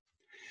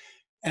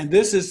 And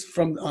this is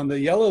from on the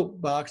yellow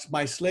box,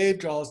 my slave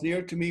draws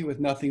near to me with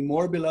nothing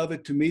more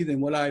beloved to me than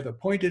what I have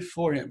appointed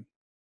for him.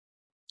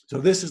 So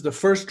this is the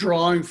first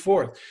drawing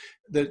forth.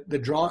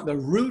 The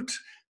root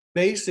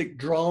basic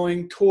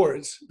drawing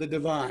towards the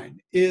divine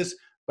is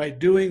by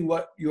doing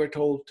what you are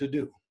told to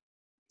do.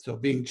 So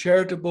being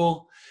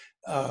charitable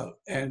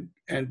and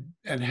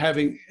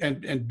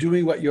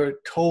doing what you're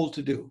told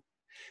to do,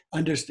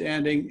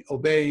 understanding,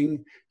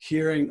 obeying,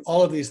 hearing,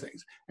 all of these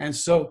things. And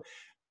so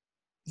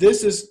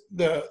this is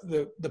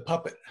the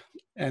puppet,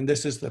 and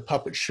this is the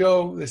puppet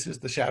show. This is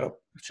the shadow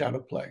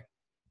play.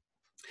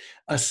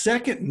 A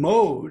second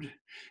mode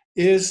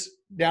is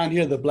down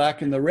here, the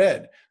black and the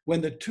red. When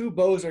the two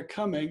bows are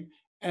coming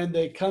and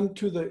they come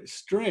to the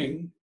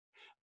string,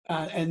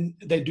 and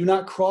they do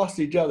not cross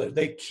each other.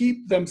 They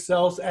keep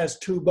themselves as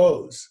two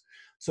bows.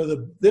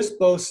 So this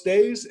bow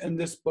stays and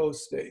this bow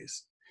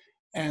stays.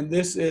 And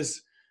this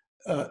is,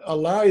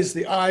 Allah is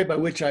the eye by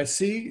which I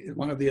see,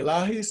 one of the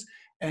Ilahis.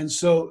 And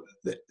so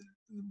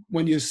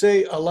when you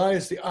say Allah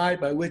is the eye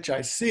by which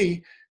I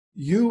see,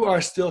 you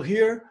are still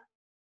here,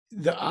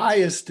 the eye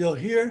is still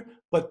here,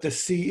 but the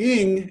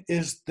seeing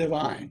is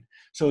divine.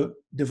 So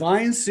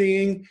divine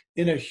seeing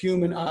in a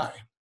human eye.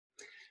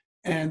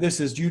 And this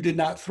is, you did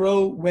not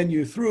throw when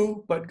you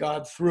threw, but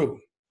God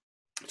threw.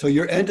 So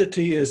your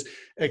entity is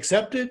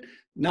accepted,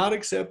 not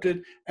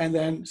accepted, and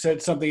then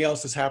said something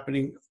else is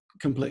happening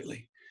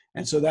completely.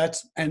 And so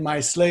and my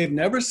slave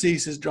never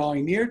ceases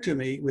drawing near to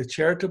me with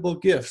charitable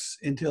gifts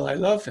until I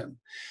love him.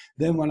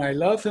 Then when I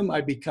love him,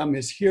 I become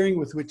his hearing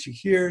with which he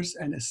hears,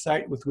 and his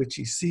sight with which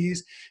he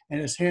sees,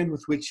 and his hand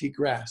with which he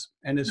grasps,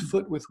 and his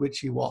foot with which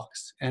he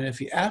walks. And if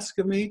he asks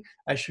of me,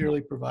 I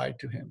surely provide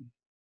to him.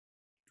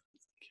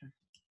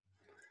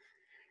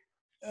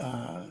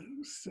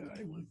 So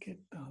I will get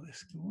all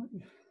this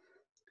going.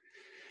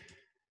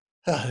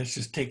 Let's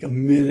just take a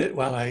minute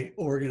while I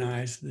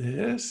organize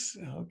this.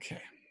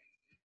 Okay.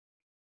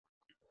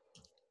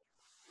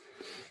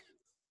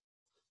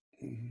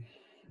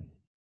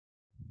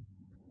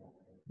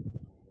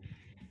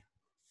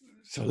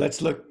 So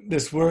let's look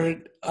this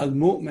word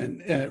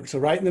al-mu'min. So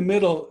right in the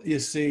middle, you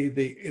see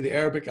the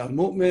Arabic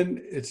al-mu'min.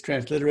 It's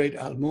transliterated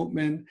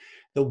al-mu'min,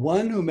 the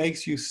one who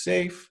makes you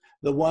safe,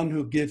 the one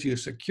who gives you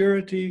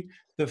security,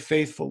 the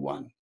faithful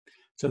one.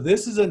 So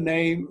this is a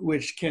name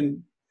which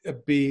can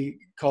be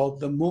called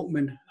the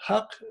mu'min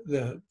haq,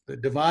 the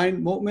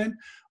divine mu'min,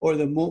 or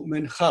the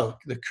mu'min khalq,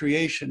 the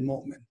creation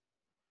mu'min.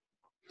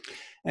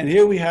 And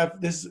here we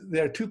have this.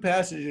 There are two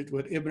passages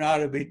with Ibn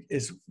Arabi.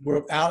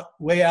 We're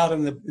way out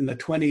in the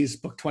 20s,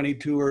 book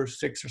 22 or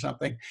 6 or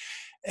something.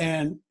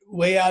 And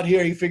way out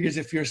here, he figures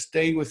if you're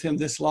staying with him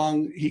this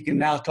long, he can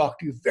now talk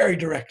to you very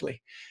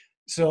directly.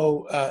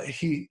 So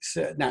he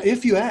said, now,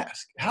 if you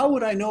ask, how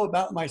would I know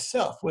about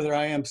myself, whether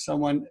I am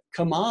someone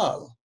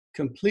kamal,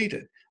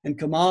 completed? And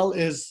kamal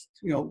is,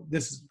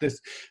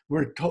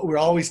 we're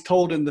always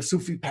told in the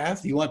Sufi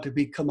path, you want to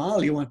be kamal,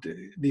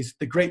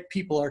 the great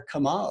people are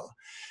kamal,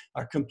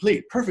 are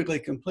complete, perfectly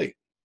complete.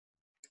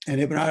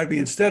 And Ibn Arabi,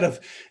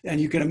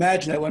 and you can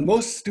imagine that when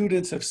most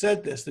students have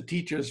said this, the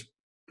teachers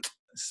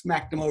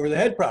smacked them over the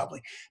head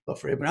probably. But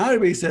for Ibn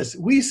Arabi, he says,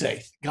 we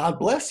say, God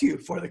bless you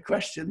for the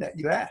question that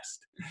you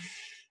asked.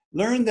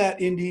 Learn that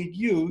indeed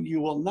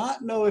you will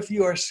not know if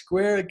you are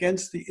square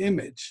against the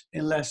image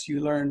unless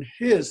you learn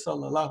his,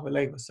 sallallahu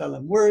alaihi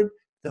wasallam, word,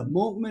 the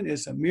mu'min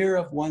is a mirror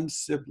of one's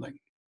sibling.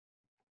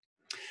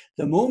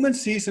 The mu'min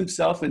sees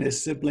himself in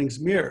his sibling's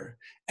mirror,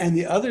 and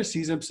the other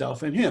sees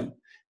himself in him.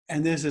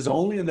 And this is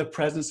only in the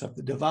presence of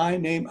the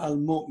divine name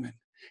al-mu'min.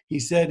 He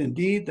said,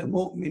 indeed, the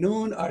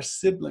mu'minun are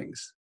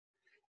siblings.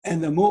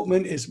 And the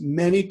mu'min is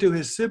many to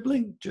his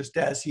sibling, just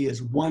as he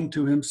is one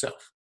to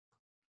himself.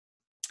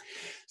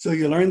 So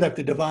you learn that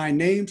the divine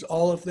names,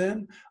 all of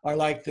them, are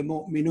like the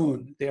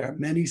mu'minun. They are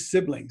many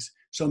siblings.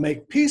 So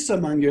make peace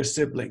among your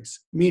siblings,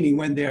 meaning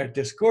when they are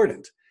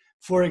discordant.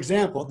 For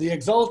example, the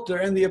exalter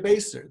and the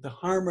abaser, the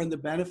harmer and the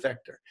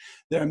benefactor.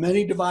 There are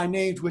many divine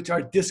names which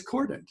are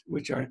discordant,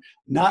 which are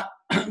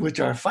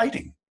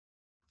fighting,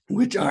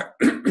 which are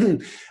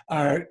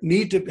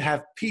need to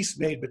have peace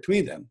made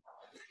between them.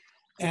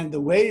 And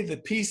the way the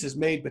peace is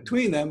made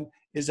between them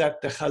is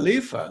that the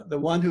Khalifa, the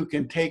one who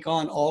can take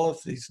on all of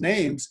these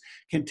names,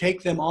 can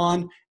take them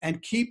on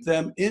and keep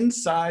them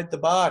inside the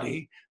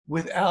body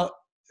without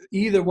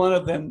either one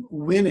of them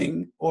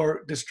winning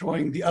or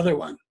destroying the other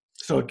one.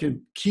 So it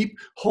can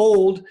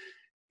hold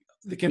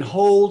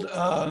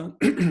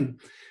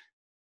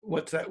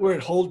what's that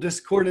word? Hold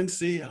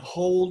discordancy,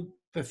 hold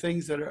the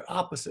things that are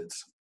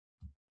opposites.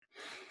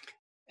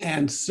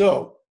 And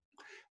so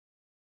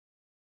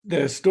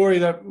the story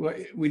that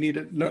we need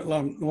to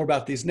learn more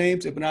about these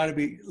names, Ibn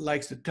Arabi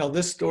likes to tell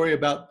this story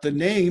about the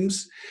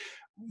names.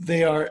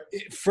 They are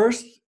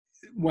first,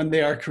 when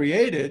they are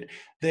created,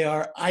 they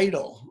are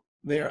idle.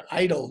 They are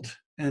idled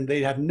and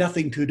they have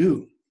nothing to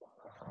do.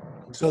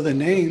 So the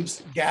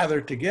names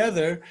gather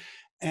together,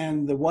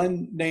 and the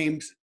one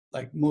names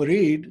like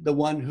Murid, the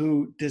one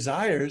who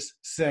desires,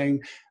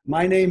 saying,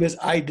 my name is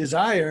I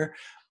desire,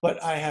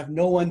 but I have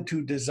no one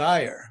to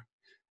desire.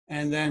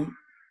 And then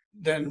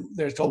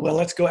there's, oh, well,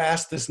 let's go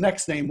ask this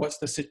next name, what's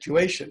the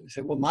situation? He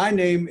said, well, my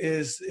name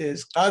is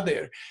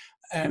Qadir,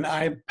 and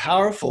I'm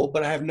powerful,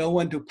 but I have no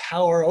one to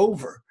power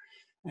over.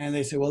 And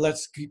they say, well,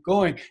 let's keep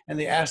going. And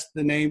they ask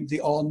the name,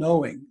 the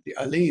all-knowing, the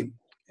Alim.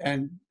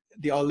 And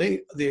the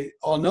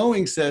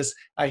all-knowing says,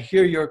 I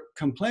hear your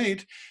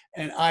complaint,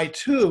 and I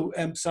too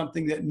am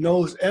something that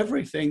knows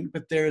everything,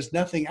 but there is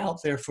nothing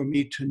out there for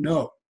me to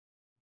know.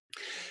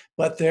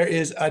 But there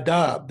is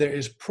adab, there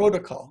is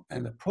protocol.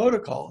 And the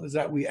protocol is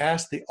that we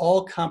ask the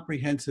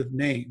all-comprehensive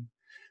name,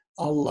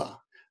 Allah.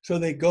 So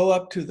they go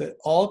up to the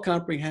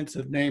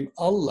all-comprehensive name,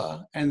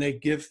 Allah, and they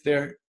give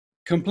their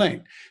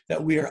complaint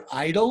that we are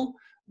idle,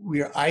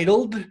 we are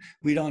idled,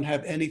 we don't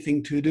have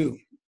anything to do.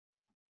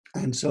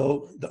 And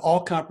so the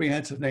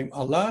all-comprehensive name,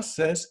 Allah,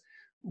 says,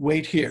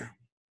 wait here.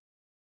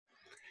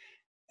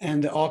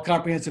 And the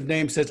all-comprehensive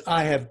name says,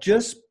 I have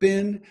just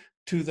been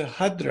to the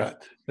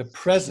Hadrat, the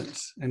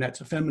presence, and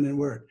that's a feminine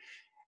word.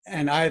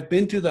 And I've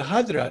been to the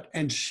Hadrat,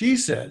 and she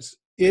says,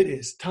 it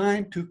is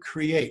time to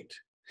create.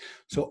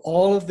 So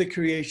all of the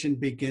creation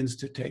begins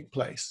to take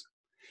place.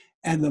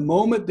 And the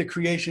moment the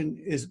creation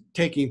is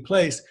taking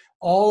place,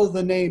 all of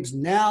the names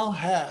now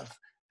have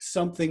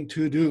something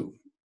to do.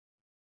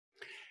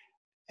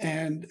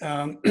 And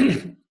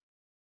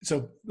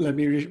so let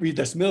me read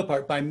this middle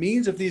part. By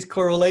means of these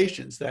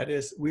correlations, that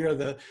is, we are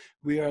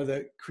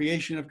the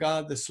creation of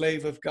God, the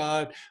slave of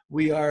God,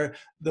 we are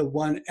the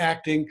one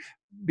acting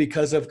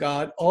because of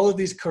God. All of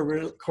these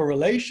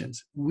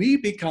correlations, we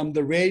become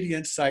the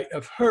radiant sight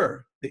of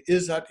her, the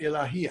Izzat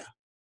Ilahiyah.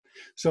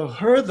 So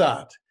her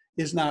that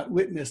is not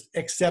witnessed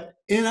except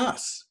in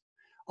us,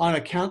 on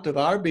account of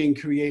our being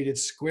created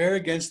square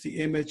against the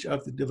image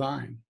of the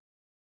divine.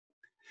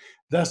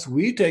 Thus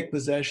we take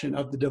possession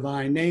of the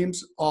divine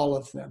names, all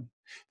of them.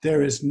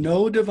 There is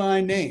no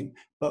divine name,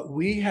 but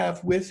we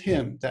have with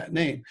him, that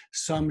name,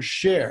 some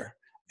share,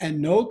 and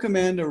no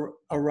command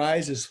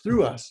arises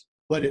through us,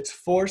 but its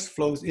force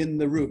flows in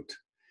the root.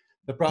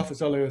 The Prophet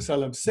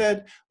ﷺ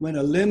said, when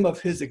a limb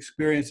of his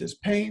experiences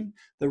pain,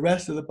 the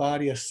rest of the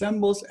body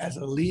assembles as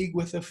a league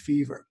with a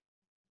fever.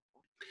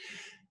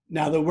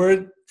 Now the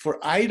word for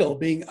idle,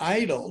 being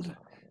idled,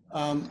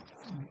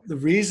 the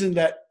reason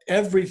that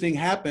everything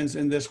happens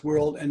in this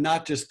world and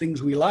not just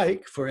things we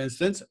like, for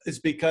instance, is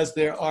because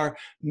there are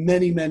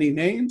many, many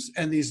names,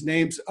 and these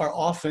names are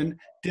often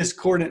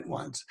discordant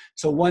ones.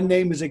 So one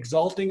name is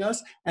exalting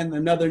us and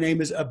another name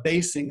is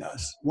abasing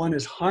us. One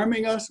is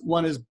harming us,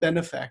 one is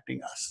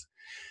benefacting us.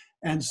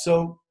 And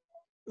so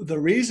the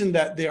reason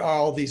that there are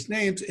all these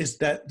names is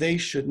that they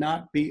should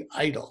not be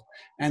idle.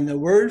 And the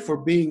word for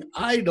being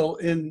idle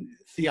in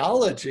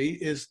theology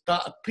is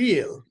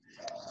ta'til.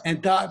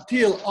 And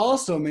ta'til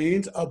also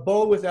means a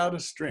bow without a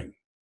string.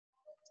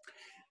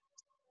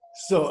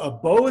 So a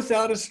bow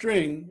without a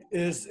string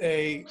is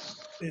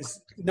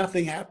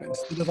nothing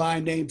happens. The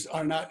divine names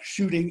are not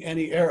shooting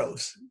any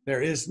arrows.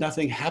 There is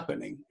nothing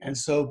happening. And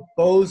so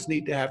bows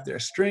need to have their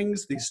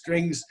strings. These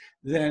strings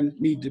then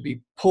need to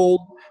be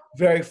pulled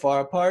very far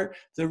apart.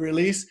 The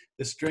release,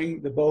 the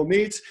string, the bow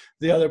meets,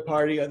 the other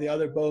party or the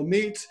other bow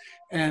meets,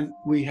 and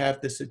we have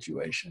the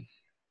situation.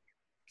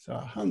 So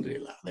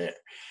alhamdulillah there.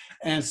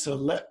 And so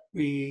let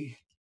me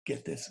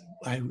get this.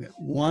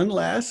 One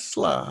last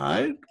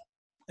slide,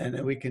 and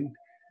then we can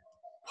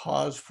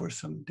pause for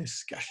some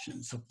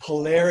discussion. So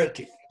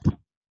polarity.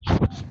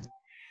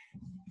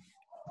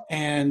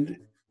 And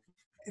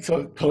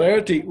so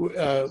polarity,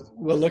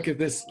 we'll look at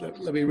this.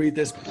 Let me read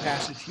this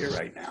passage here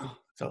right now.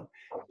 So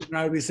Ibn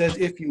Arabi says,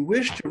 if you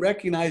wish to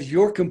recognize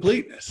your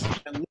completeness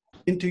and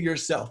look into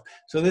yourself.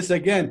 So this,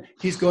 again,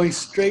 he's going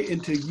straight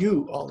into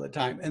you all the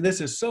time. And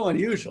this is so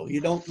unusual. You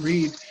don't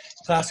read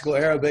classical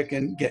Arabic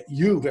and get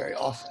you very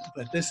often,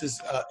 but this is,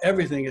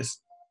 everything is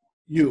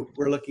you.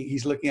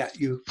 He's looking at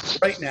you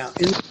right now.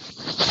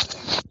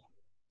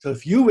 So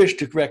if you wish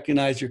to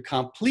recognize your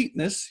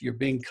completeness, your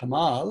being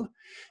Kamal,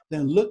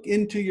 then look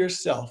into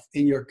yourself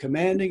in your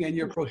commanding and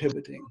your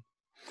prohibiting.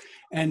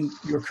 And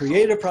your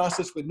creative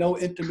process with no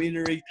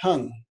intermediary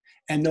tongue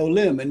and no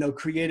limb and no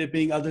creative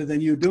being other than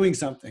you doing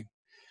something.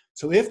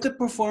 So if the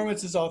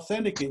performance is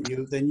authentic in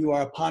you, then you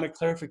are upon a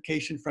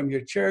clarification from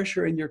your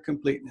cherisher in your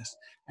completeness.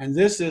 And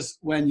this is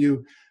when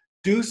you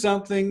do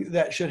something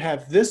that should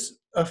have this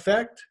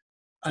effect,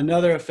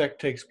 another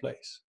effect takes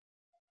place.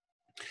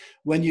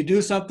 When you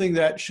do something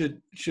that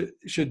should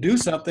do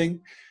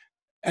something,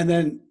 and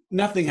then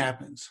nothing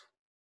happens.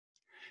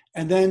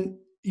 And then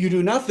you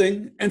do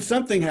nothing and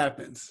something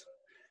happens.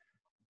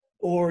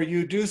 Or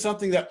you do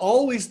something that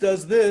always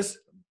does this,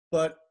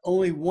 but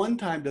only one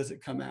time does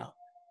it come out.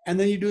 And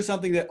then you do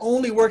something that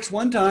only works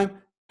one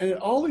time and it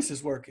always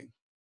is working.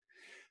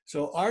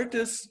 So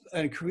artists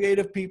and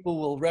creative people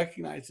will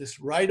recognize this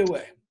right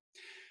away.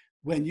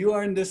 When you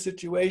are in this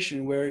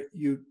situation where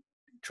you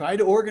try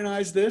to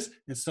organize this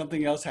and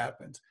something else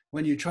happens.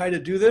 When you try to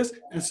do this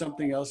and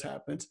something else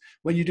happens.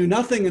 When you do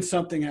nothing and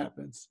something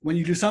happens. When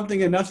you do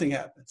something and nothing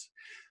happens.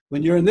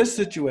 When you're in this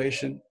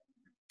situation,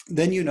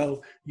 then you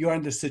know you're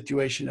in the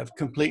situation of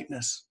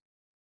completeness.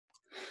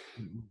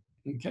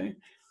 Okay?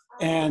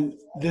 And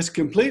this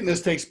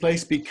completeness takes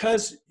place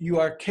because you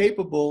are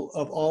capable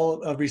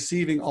of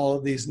receiving all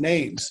of these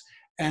names.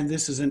 And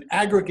this is an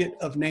aggregate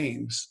of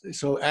names.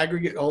 So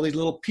aggregate, all these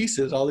little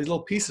pieces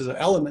of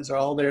elements are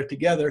all there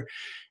together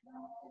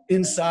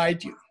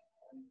inside you.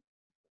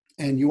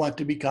 And you want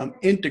to become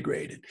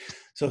integrated.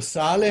 So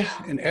salih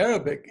in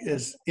Arabic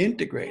is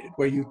integrated,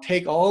 where you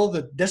take all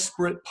the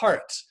disparate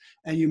parts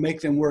and you make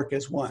them work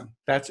as one.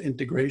 That's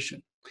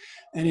integration.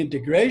 And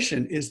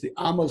integration is the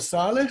amal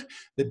salih,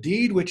 the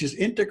deed which is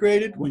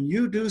integrated. When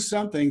you do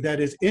something that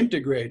is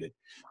integrated,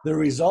 the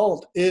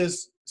result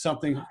is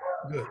something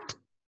good.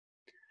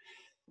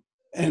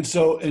 And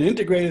so an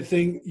integrated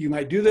thing, you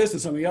might do this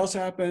and something else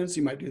happens.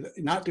 You might do that,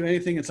 not do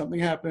anything and something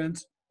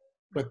happens.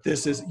 But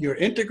this is, you're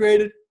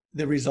integrated,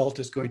 the result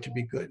is going to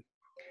be good.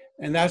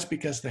 And that's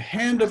because the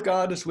hand of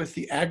God is with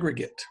the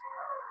aggregate.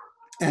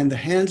 And the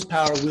hand's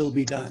power will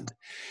be done.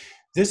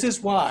 This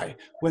is why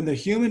when the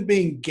human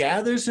being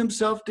gathers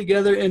himself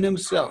together in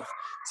himself,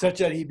 such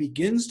that he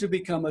begins to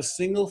become a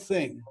single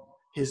thing,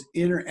 his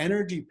inner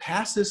energy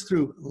passes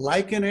through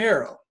like an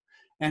arrow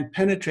and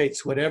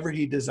penetrates whatever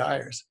he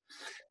desires.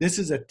 This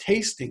is a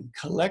tasting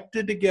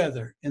collected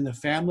together in the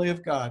family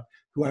of God,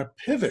 who are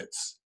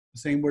pivots, the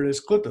same word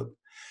as qutub,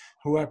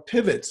 who are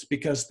pivots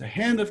because the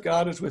hand of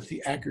God is with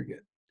the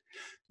aggregate.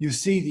 You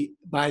see,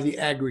 by the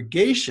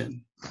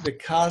aggregation, the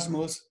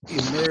cosmos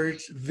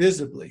emerged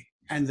visibly,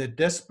 and the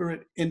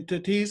disparate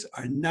entities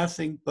are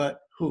nothing but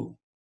who?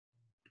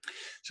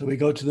 So we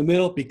go to the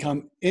middle,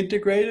 become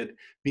integrated,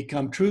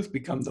 become truth,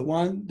 become the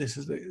one. This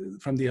is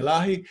from the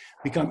Ilahi,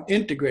 become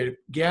integrated.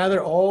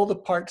 Gather all the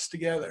parts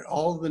together,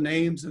 all the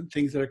names and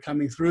things that are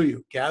coming through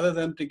you. Gather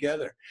them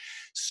together.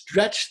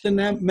 Stretch the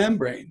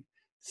membrane,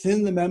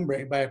 thin the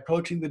membrane by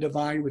approaching the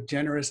divine with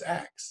generous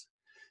acts.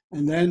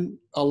 And then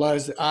Allah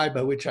is the eye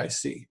by which I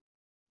see.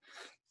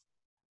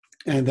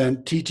 And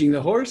then teaching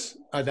the horse,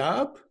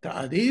 adab,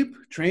 ta'adib,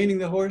 training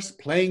the horse,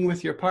 playing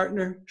with your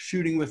partner,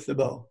 shooting with the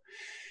bow.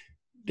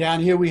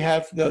 Down here we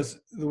have the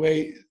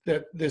way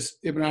that this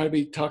Ibn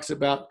Arabi talks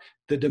about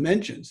the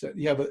dimensions. That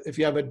you have if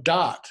you have a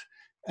dot,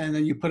 and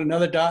then you put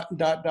another dot,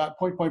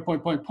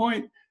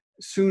 point,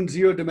 soon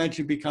zero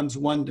dimension becomes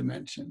one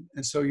dimension.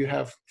 And so you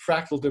have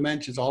fractal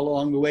dimensions all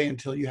along the way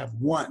until you have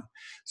one.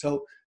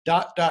 So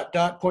dot,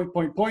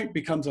 point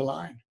becomes a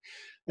line.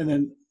 And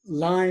then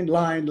line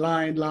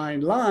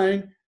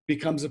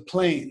becomes a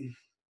plane.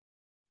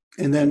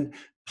 And then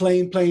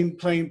plane,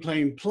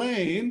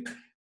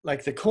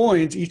 like the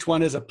coins, each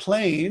one is a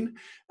plane,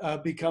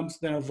 becomes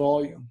then a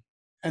volume.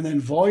 And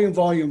then volume,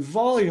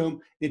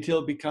 until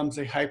it becomes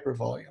a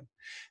hypervolume.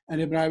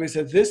 And Ibn Arabi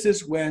said, this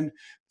is when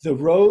the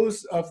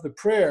rows of the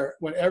prayer,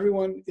 when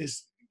everyone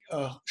is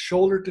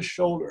shoulder to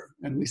shoulder,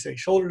 and we say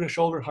shoulder to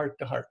shoulder, heart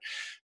to heart.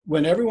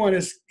 When everyone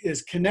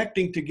is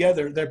connecting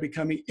together, they're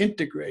becoming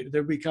integrated.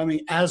 They're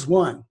becoming as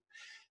one.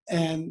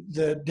 And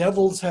the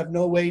devils have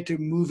no way to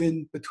move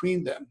in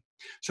between them.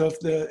 So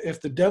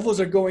if the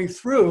devils are going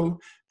through,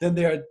 then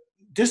they're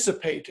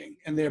dissipating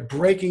and they're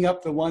breaking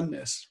up the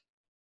oneness.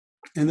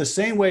 In the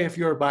same way, if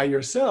you're by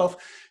yourself,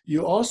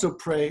 you also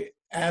pray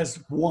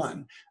as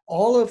one.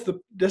 All of the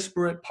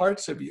disparate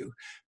parts of you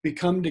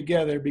become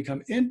together,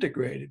 become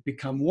integrated,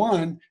 become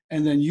one,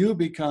 and then you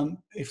become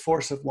a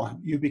force of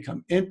one. You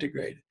become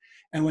integrated.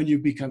 And when you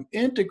become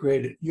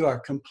integrated, you are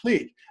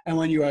complete. And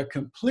when you are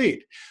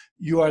complete,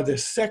 you are the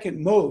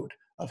second mode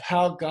of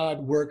how God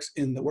works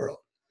in the world.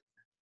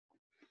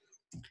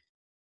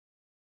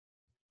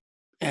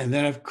 And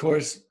then, of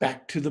course,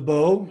 back to the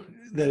bow,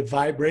 the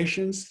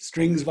vibrations,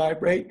 strings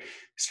vibrate.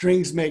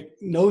 Strings make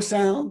no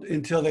sound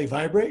until they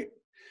vibrate.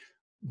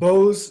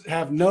 Bows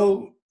have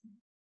no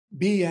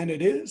be and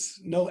it is,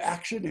 no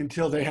action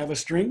until they have a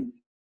string.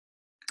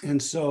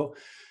 And so,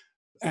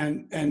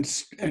 and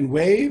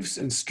waves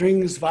and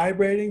strings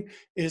vibrating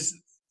is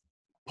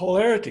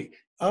polarity,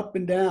 up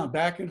and down,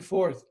 back and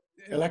forth.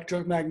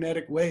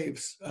 Electromagnetic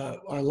waves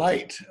are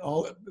light,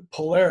 all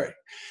polarity.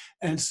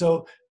 And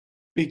so,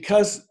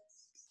 because,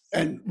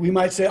 and we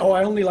might say, oh,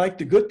 I only like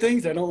the good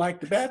things, I don't like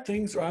the bad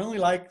things, or I only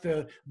like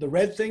the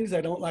red things,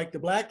 I don't like the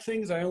black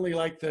things, I only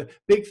like the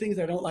big things,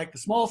 I don't like the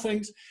small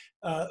things.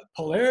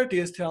 Polarity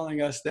is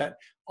telling us that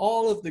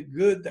all of the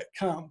good that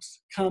comes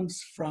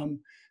from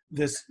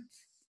this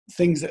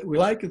things that we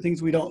like and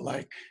things we don't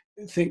like.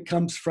 It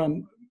comes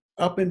from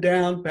up and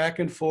down, back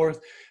and forth,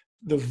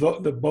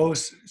 the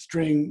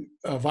bowstring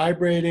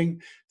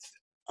vibrating,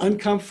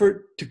 uncomfort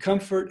to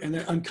comfort, and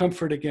then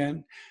uncomfort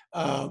again.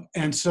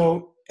 And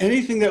so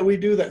anything that we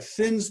do that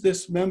thins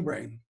this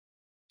membrane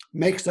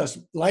makes us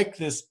like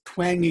this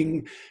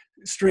twanging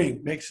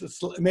string, makes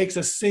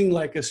us sing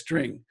like a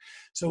string.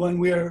 So when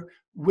we are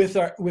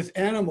with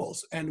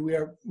animals and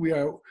we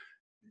are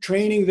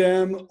training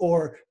them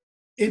or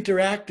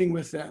interacting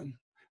with them,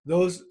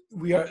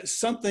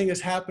 something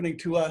is happening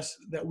to us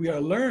that we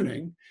are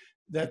learning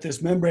that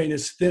this membrane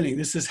is thinning.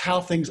 This is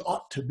how things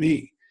ought to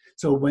be.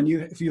 So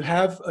if you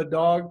have a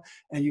dog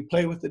and you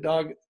play with the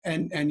dog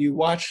and you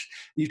watch,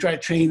 you try to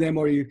train them,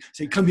 or you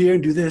say, come here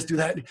and do this, do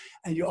that,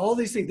 and all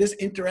these things, this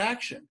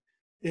interaction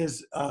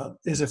is a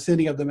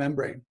thinning of the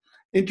membrane.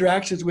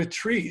 Interactions with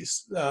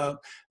trees.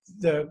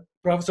 The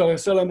Prophet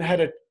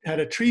ﷺ had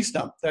a tree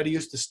stump that he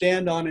used to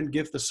stand on and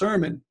give the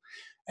sermon.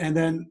 And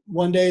then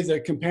one day the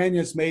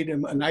companions made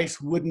him a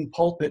nice wooden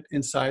pulpit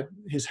inside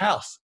his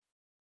house.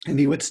 And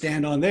he would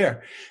stand on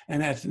there.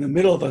 And in the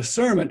middle of a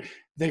sermon,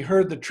 they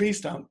heard the tree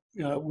stump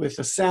with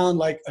a sound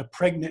like a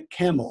pregnant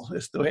camel,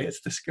 is the way it's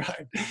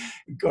described,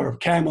 or a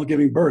camel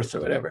giving birth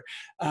or whatever,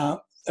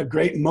 a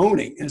great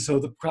moaning. And so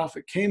the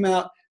Prophet came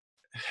out,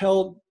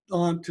 held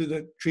on to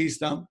the tree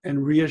stump,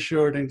 and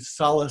reassured and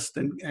solaced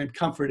and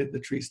comforted the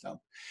tree stump.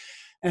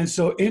 And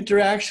so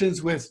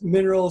interactions with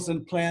minerals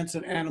and plants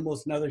and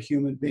animals and other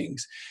human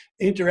beings,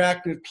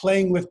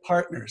 playing with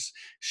partners,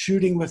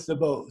 shooting with the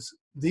bows.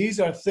 These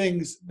are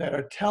things that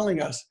are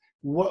telling us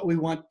what we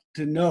want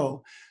to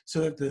know,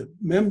 so that the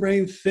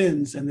membrane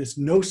thins and this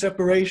no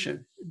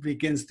separation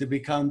begins to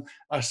become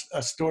a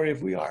story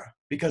of we are.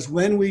 Because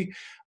when we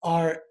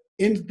are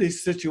in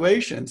these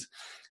situations,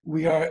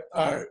 we're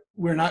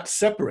not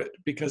separate,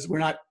 because we're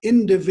not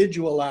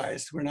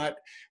individualized. We're not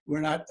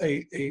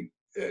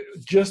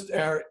just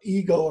our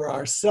ego or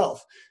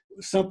ourself.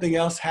 Something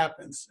else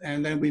happens,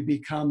 and then we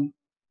become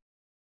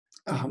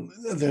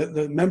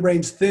the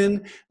membranes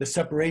thin, the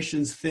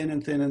separations thin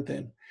and thin and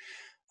thin.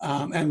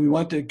 And we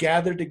want to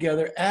gather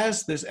together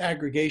as this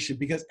aggregation,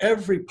 because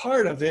every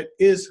part of it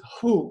is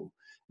who.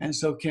 And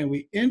so can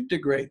we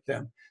integrate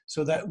them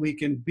so that we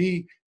can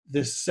be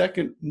this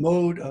second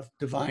mode of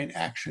divine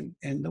action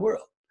in the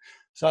world?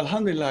 So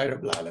alhamdulillah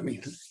rabbil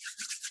alameen.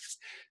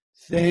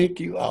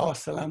 Thank you all.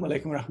 Assalamu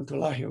alaikum wa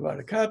rahmatullahi wa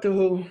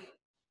barakatuhu.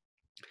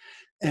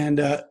 And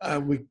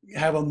we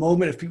have a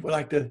moment if people would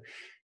like to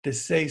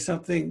say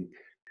something.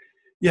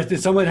 Yeah,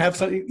 did someone have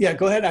something? Yeah,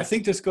 go ahead. I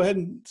think just go ahead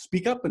and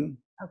speak up. And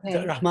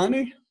okay.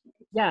 Rahmani?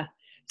 Yeah.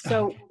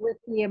 So with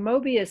the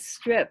Mobius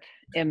strip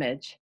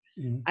image,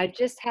 I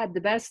just had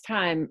the best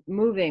time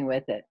moving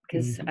with it,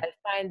 because I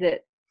find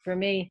that for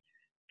me,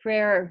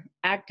 prayer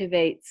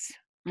activates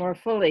more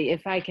fully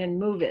if I can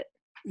move it.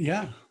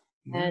 Yeah.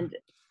 And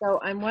so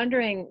I'm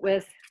wondering,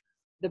 with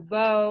the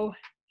bow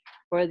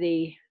or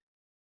the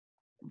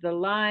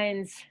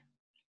lines,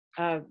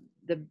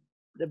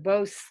 the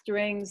bow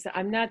strings,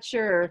 I'm not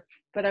sure,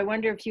 but I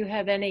wonder if you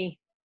have any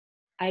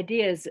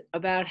ideas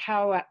about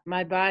how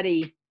my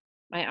body,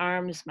 my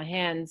arms, my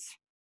hands,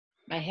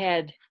 my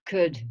head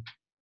could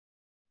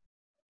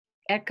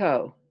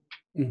echo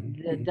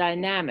the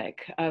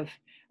dynamic of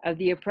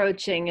the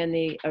approaching and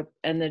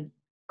the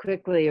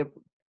quickly,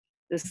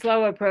 the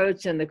slow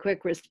approach and the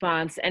quick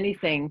response,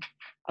 anything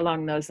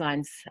along those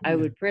lines. I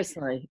would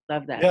personally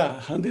love that. Yeah,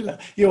 alhamdulillah.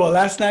 Yeah, well,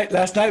 last night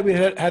we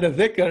had a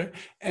dhikr,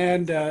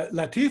 and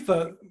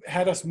Latifa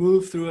had us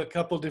move through a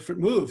couple different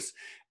moves.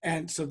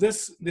 And so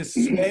this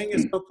swaying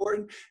is so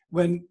important.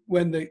 When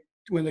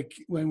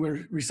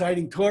we're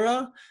reciting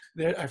Torah,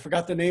 I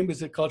forgot the name.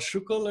 Is it called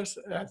shukul?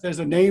 There's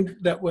a name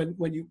that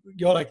when you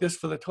go like this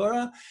for the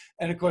Torah,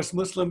 and of course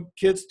Muslim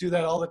kids do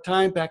that all the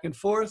time, back and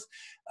forth.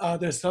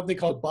 There's something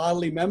called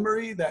bodily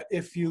memory, that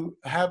if you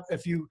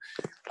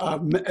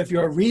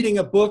are reading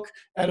a book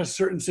at a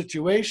certain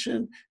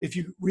situation, if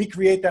you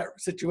recreate that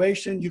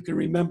situation, you can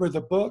remember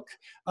the book.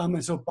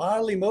 And so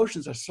bodily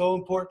motions are so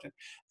important.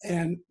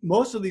 And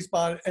most of these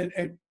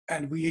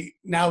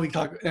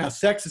now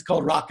sex is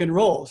called rock and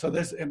roll. So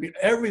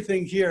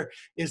everything here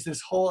is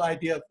this whole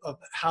idea of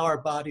how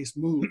our bodies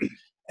move.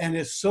 And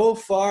it's so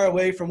far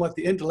away from what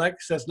the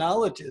intellect says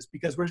knowledge is,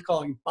 because we're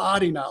calling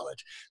body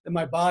knowledge, that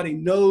my body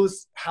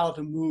knows how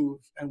to move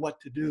and what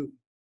to do.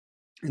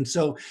 And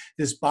so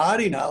this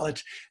body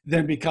knowledge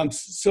then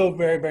becomes so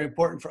very, very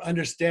important for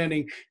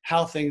understanding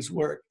how things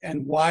work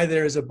and why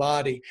there is a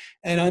body.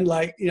 And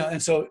unlike,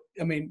 and so,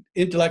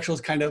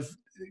 intellectuals kind of,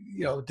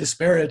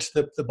 disparage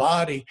the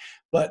body,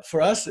 but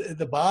for us,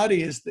 the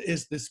body is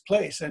this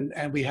place,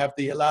 and we have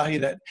the Ilahi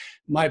that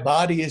my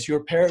body is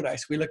your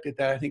paradise. We looked at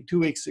that, I think, 2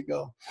 weeks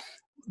ago.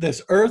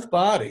 This earth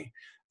body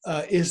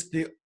is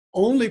the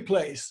only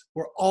place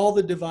where all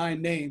the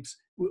divine names,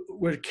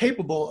 we're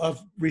capable of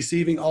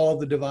receiving all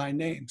of the divine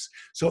names.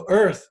 So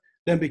earth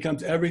then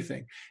becomes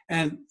everything.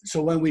 And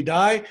so when we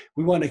die,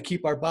 we want to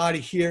keep our body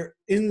here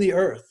in the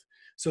earth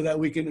so that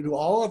we can do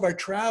all of our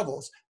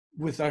travels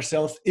with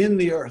ourselves in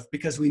the earth,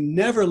 because we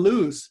never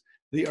lose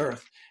the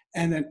earth.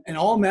 And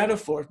all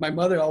metaphors, my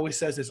mother always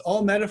says this,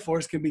 all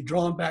metaphors can be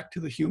drawn back to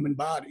the human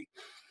body.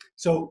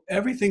 So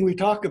everything we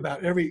talk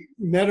about, every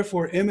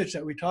metaphor image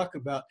that we talk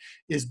about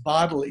is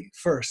bodily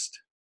first.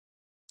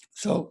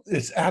 So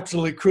it's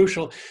absolutely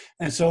crucial.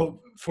 And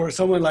so for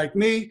someone like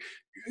me,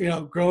 you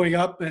know, growing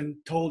up and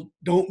told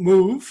don't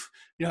move,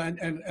 you know,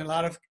 and a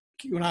lot of,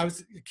 when I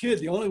was a kid,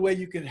 the only way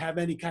you could have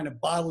any kind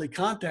of bodily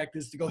contact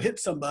is to go hit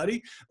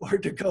somebody or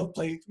to go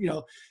play, you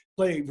know,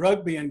 play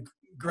rugby and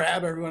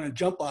grab everyone and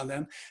jump on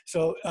them.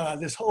 So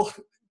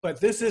but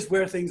this is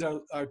where things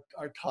are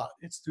taught.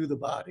 It's through the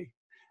body.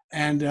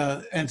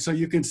 And so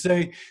you can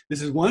say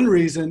this is one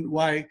reason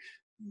why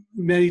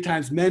many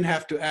times men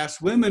have to ask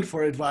women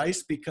for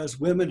advice, because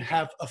women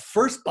have a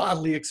first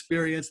bodily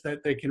experience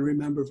that they can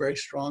remember very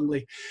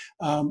strongly.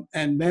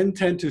 And men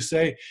tend to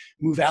say,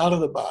 move out of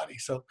the body.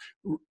 So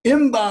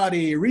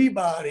embody,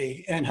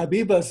 rebody. And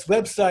Habiba's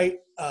website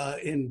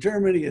in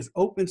Germany is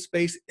Open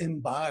Space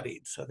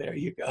Embodied. So there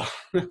you go.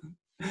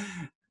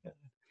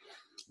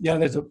 Yeah,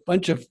 there's a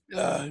bunch of,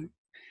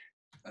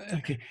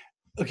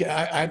 Okay,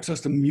 I'm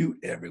supposed to mute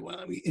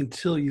everyone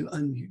until you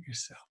unmute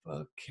yourself.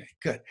 Okay,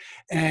 good.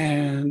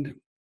 And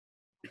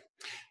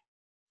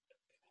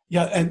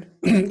yeah, and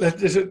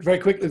this is very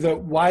quickly,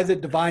 why the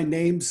divine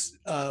names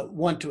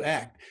want to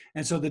act.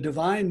 And so the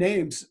divine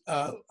names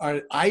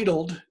are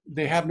idled.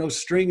 They have no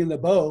string in the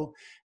bow.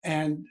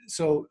 And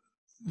so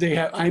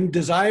I'm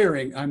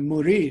desiring, I'm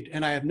murid,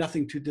 and I have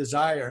nothing to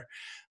desire.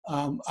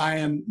 I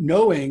am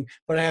knowing,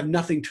 but I have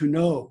nothing to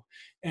know.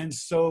 And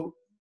so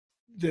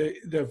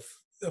the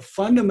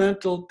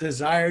fundamental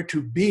desire to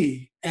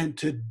be and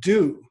to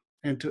do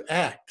and to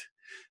act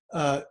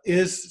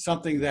is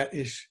something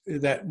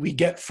that we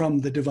get from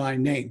the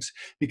divine names,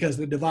 because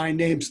the divine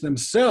names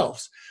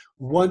themselves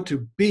want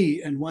to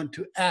be and want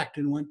to act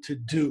and want to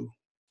do.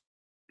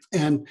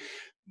 And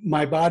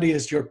my body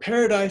is your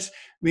paradise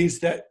means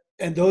that,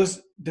 and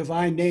those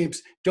divine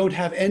names don't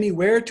have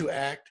anywhere to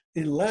act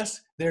unless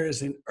there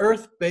is an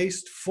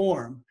earth-based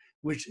form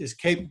which is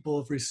capable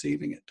of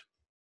receiving it.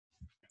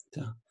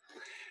 So.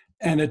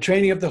 And a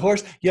training of the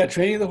horse, yeah,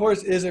 training of the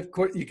horse is, of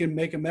course, you can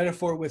make a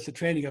metaphor with the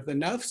training of the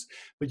nafs,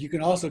 but you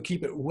can also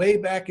keep it way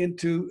back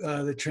into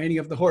the training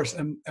of the horse.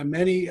 And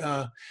many,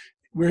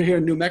 we're here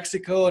in New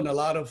Mexico, and a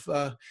lot of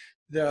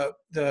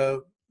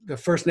the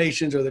First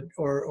Nations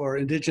or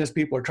indigenous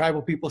people or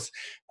tribal peoples,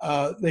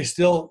 they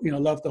still, you know,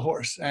 love the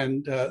horse.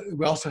 And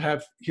we also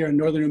have here in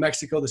northern New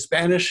Mexico the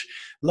Spanish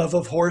love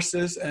of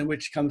horses, and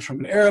which comes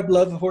from an Arab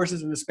love of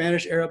horses and the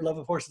Spanish Arab love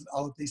of horses.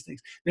 All of these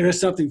things. There is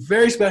something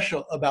very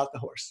special about the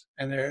horse,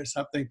 and there is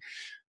something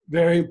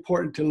very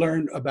important to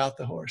learn about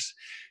the horse.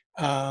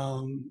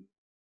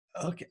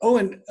 Okay. Oh,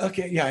 and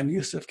okay, yeah, and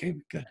Yusuf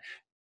came. Good.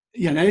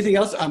 Yeah. And anything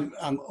else? I'm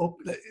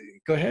open.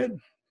 Go ahead.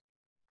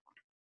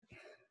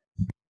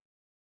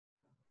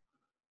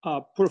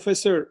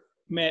 Professor,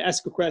 may I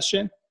ask a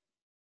question?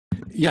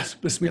 Yes,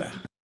 Bismillah.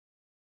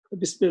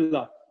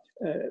 Bismillah.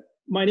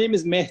 My name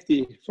is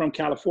Mehdi from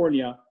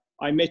California.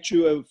 I met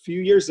you a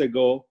few years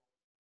ago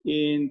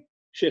in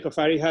Sheikh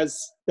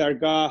Fariha's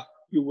Dargah.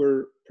 You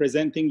were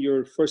presenting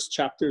your first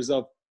chapters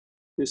of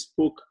this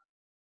book.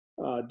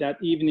 That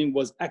evening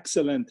was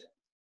excellent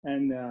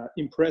and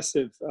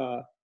impressive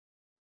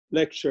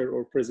lecture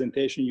or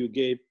presentation you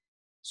gave.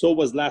 So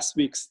was last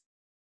week's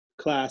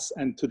class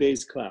and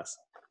today's class.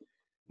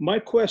 My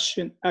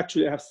question,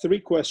 actually I have three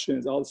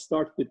questions. I'll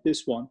start with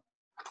this one.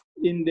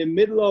 In the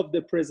middle of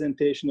the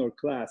presentation or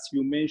class,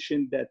 you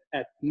mentioned that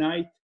at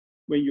night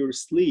when you're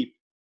asleep,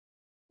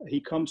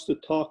 he comes to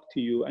talk to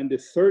you, and the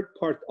third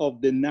part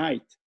of the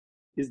night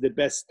is the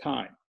best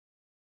time.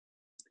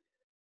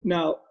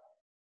 Now,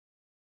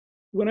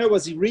 when I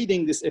was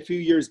reading this a few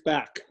years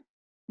back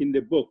in the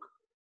book,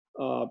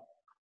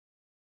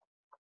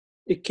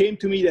 it came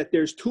to me that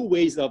there's two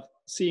ways of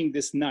seeing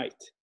this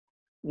night.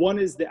 One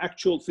is the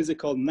actual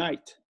physical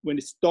night when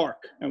it's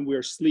dark and we're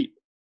asleep.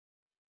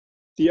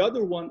 The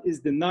other one is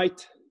the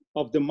night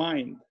of the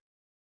mind.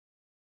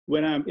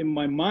 When I'm in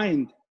my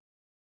mind,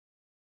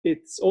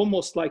 it's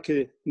almost like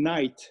a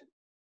night,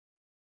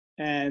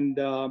 and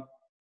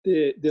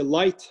the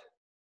light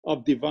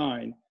of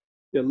divine,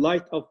 the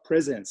light of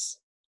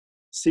presence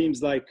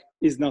seems like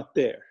is not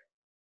there.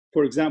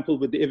 For example,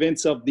 with the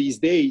events of these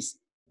days,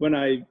 when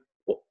I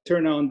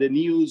turn on the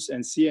news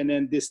and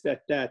CNN, this,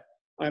 that,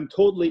 I'm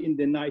totally in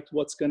the night,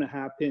 what's going to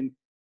happen.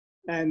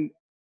 And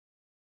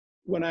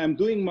when I'm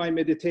doing my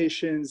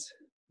meditations,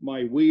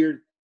 my wird,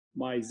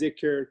 my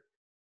zikr,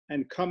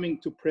 and coming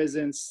to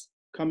presence,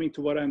 coming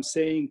to what I'm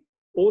saying,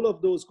 all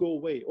of those go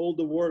away, all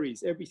the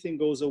worries, everything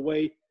goes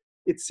away.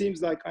 It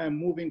seems like I am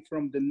moving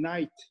from the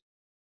night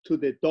to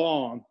the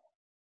dawn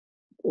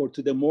or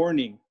to the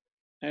morning.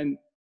 And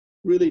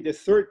really the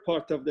third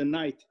part of the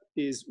night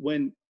is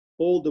when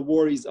all the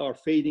worries are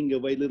fading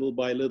away little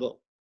by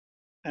little.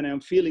 And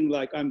I'm feeling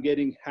like I'm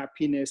getting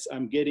happiness,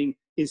 I'm getting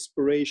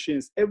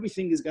inspirations,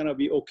 everything is gonna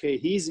be okay.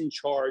 He's in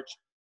charge,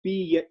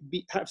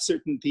 have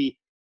certainty.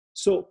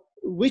 So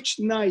which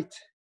night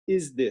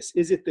is this?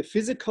 Is it the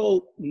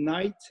physical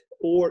night,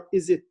 or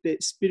is it the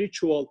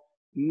spiritual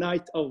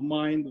night of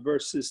mind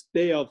versus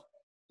day of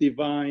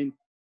divine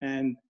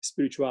and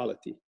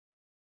spirituality.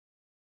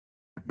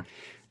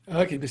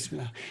 Okay,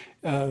 Bismillah.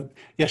 Yeah,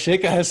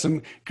 Sheikha has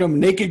some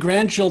naked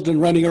grandchildren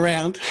running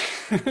around.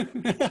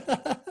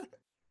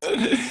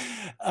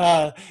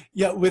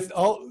 Yeah, with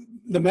all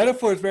the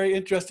metaphor is very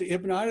interesting.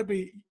 Ibn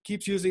Arabi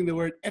keeps using the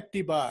word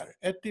ettibar.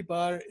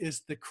 Ettibar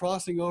is the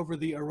crossing over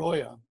the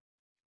arroyo.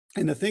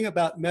 And the thing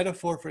about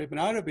metaphor for Ibn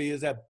Arabi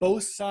is that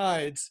both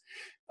sides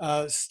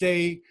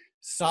stay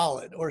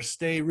solid or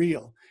stay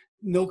real.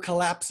 No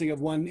collapsing of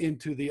one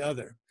into the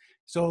other.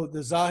 So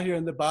the zahir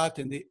and the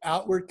batin, the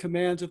outward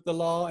commands of the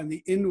law and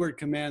the inward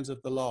commands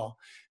of the law,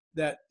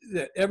 that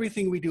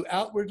everything we do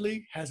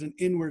outwardly has an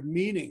inward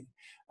meaning.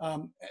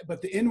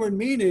 But the inward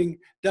meaning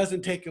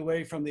doesn't take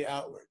away from the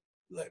outward.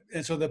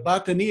 And so the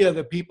bataniya,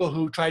 the people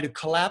who try to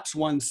collapse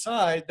one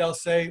side, they'll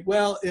say,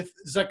 well, if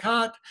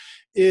zakat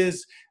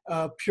is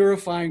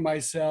purifying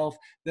myself,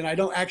 then I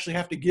don't actually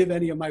have to give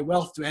any of my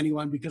wealth to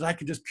anyone because I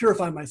can just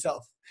purify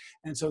myself.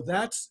 And so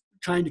that's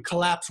trying to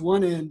collapse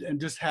one end and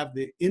just have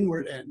the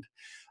inward end.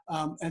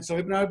 And so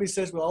Ibn Arabi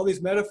says, well, all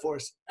these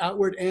metaphors,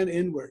 outward and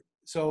inward.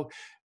 So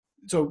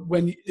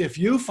if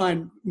you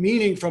find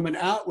meaning from an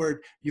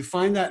outward, you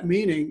find that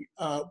meaning,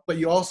 but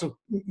you also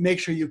make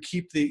sure you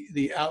keep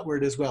the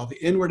outward as well,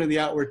 the inward and the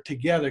outward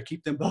together,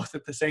 keep them both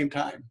at the same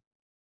time.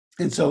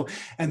 And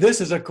this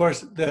is, of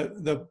course,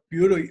 the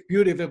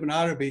beauty of Ibn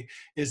Arabi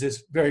is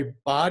this very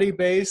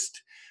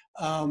body-based,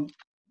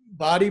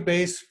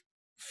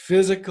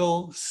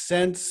 physical,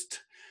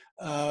 sensed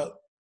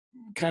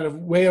kind of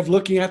way of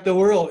looking at the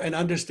world and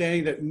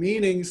understanding that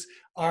meanings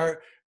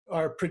are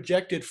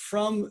projected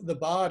from the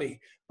body,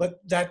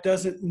 but that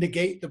doesn't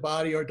negate the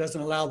body or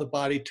doesn't allow the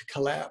body to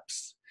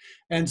collapse.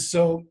 And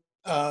so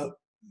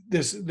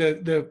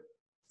the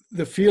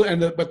feeling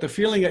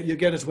that you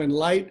get is when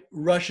light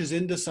rushes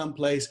into some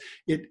place,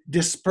 it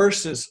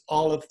disperses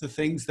all of the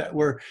things that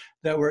were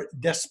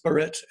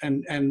desperate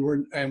and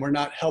were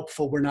not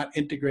helpful, were not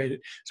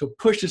integrated. So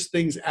pushes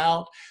things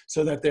out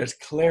so that there's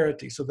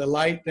clarity. So the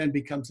light then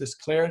becomes this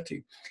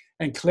clarity.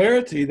 And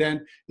clarity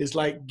then is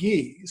like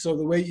ghee. So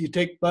the way you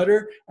take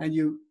butter and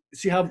you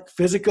see how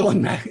physical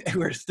and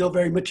we're still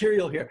very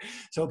material here.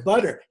 So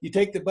butter, you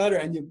take the butter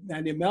and you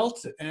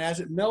melt it. And as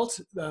it melts,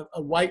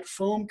 a white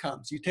foam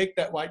comes. You take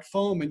that white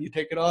foam and you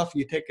take it off, and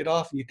you take it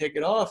off, and you take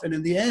it off. And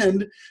in the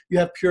end, you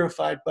have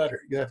purified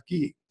butter, you have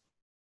ghee.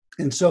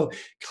 And so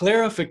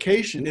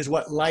clarification is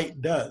what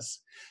light does.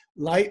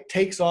 Light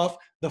takes off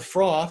the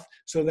froth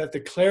so that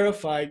the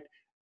clarified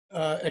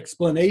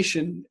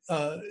explanation,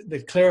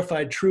 the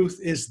clarified truth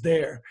is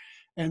there.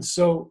 And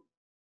so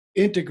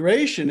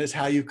integration is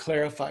how you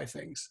clarify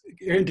things.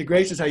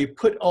 Integration is how you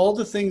put all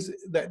the things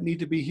that need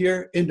to be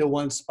here into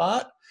one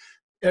spot.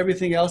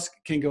 Everything else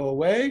can go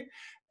away.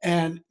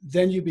 And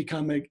then you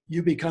become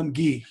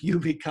ghee. You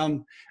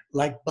become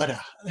like butter.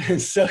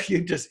 And so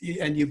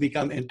you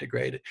become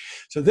integrated.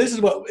 So this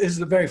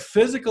is a very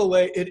physical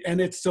way.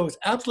 It's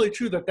absolutely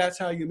true that that's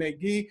how you make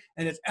ghee.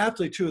 And it's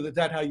absolutely true that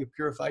that's how you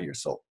purify your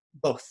soul.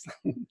 Both.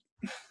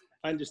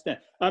 I understand.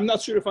 I'm not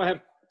sure if I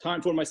have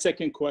time for my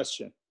second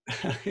question.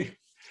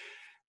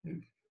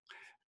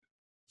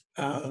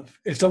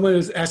 If someone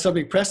has asked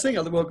something pressing,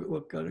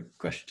 we'll go to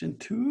question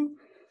 2.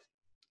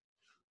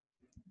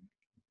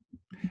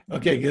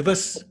 Okay, give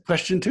us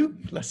question 2,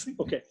 Leslie.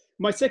 Okay,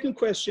 my second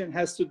question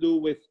has to do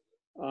with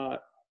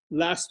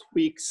last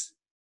week's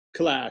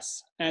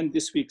class and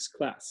this week's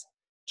class.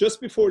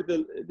 Just before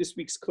this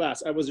week's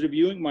class, I was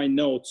reviewing my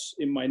notes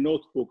in my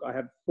notebook. I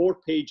have 4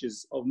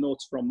 pages of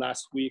notes from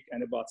last week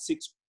and about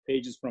 6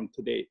 pages from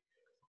today.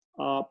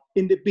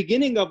 In the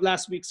beginning of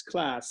last week's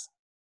class,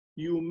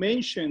 you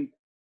mentioned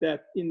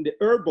that in the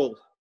herbal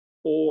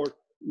or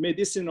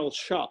medicinal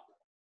shop,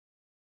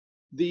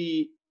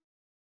 the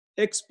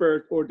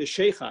expert or the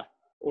sheikha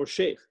or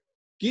sheikh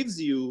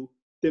gives you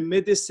the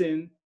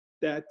medicine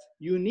that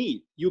you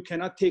need. You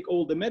cannot take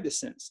all the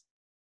medicines.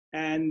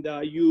 And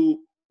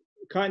you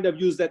kind of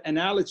use that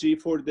analogy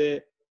for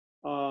the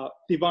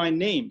divine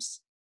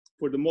names,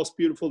 for the most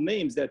beautiful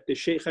names that the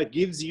sheikha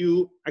gives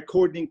you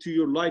according to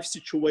your life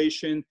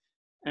situation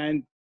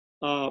and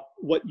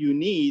what you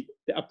need,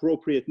 the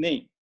appropriate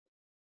name.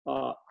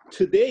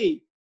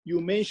 Today, you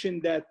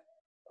mentioned that,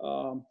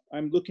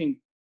 I'm looking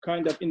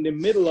kind of in the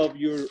middle of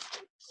your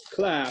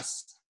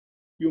class,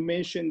 you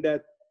mentioned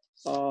that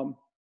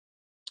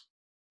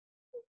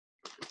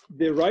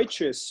the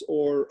righteous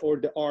or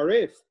the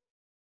arif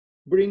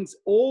brings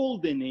all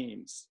the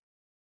names.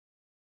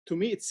 To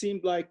me, it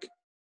seemed like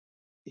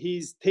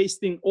he's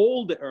tasting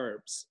all the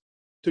herbs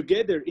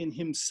together in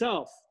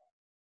himself.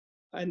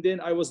 And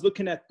then I was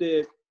looking at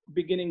the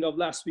beginning of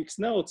last week's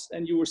notes,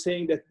 and you were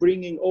saying that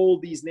bringing all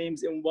these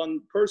names in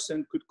one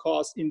person could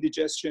cause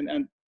indigestion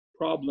and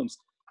problems.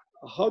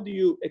 How do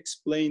you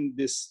explain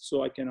this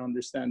so I can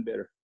understand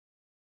better?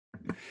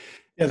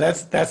 Yeah,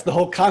 that's the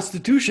whole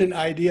constitution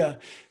idea.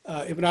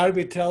 Ibn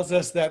Arabi tells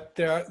us that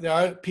there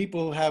are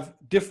people who have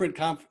different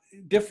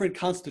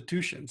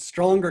constitutions,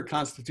 stronger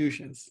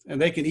constitutions, and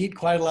they can eat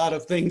quite a lot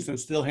of things and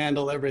still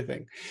handle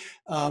everything.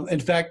 In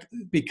fact,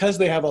 because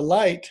they have a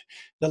light,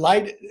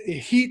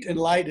 heat and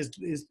light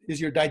is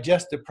your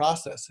digestive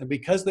process, and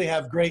because they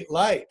have great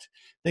light,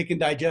 they can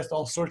digest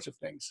all sorts of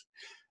things.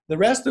 The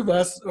rest of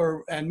us,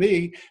 and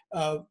me,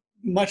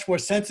 much more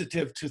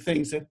sensitive to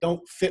things that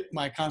don't fit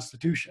my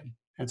constitution.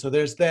 And so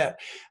there's that.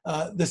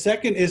 The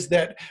second is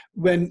that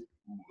when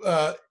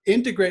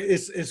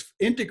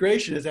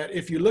integration is that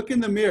if you look in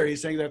the mirror,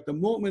 he's saying that the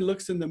mu'min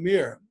looks in the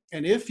mirror.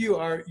 And if you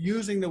are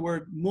using the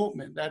word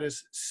mu'min, that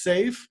is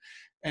safe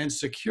and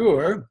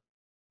secure,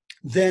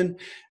 then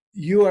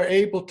you are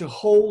able to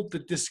hold the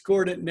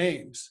discordant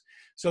names.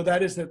 So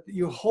that is that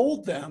you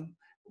hold them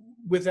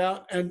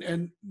without,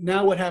 and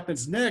now what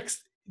happens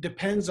next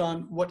depends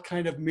on what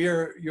kind of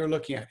mirror you're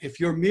looking at. If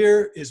your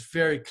mirror is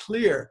very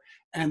clear,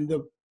 and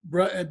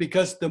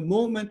because the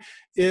movement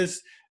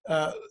is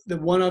the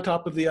one on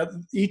top of the other,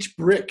 each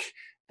brick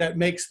that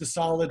makes the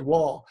solid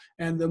wall,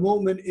 and the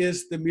movement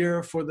is the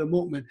mirror for the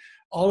movement,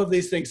 all of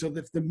these things. So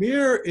if the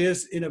mirror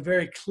is in a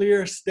very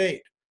clear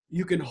state,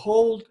 you can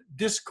hold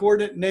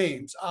discordant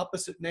names,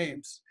 opposite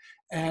names,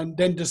 and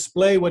then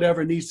display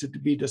whatever needs to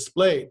be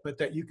displayed, but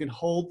that you can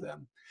hold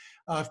them.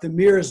 If the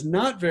mirror is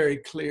not very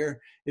clear,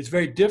 it's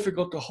very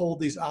difficult to hold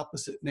these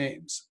opposite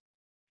names.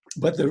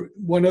 But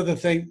one other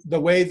thing, the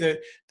way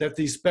that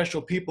these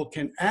special people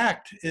can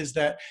act is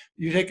that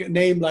you take a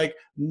name like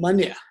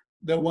Mania,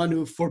 the one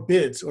who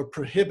forbids or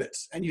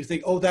prohibits, and you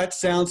think, oh, that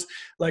sounds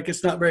like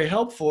it's not very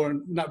helpful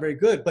and not very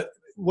good. But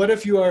what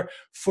if you are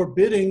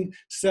forbidding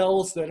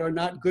cells that are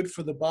not good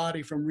for the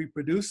body from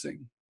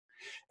reproducing?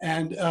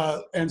 And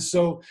then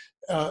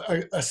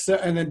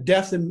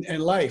death and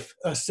life,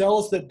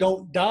 cells that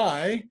don't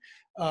die,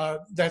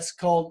 that's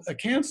called a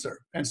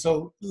cancer. And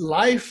so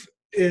life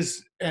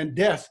and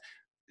death,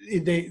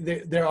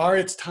 there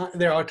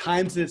are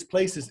times and its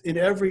places in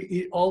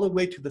all the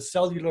way to the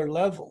cellular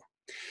level.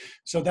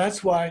 So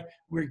that's why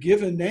we're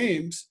given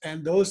names,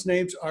 and those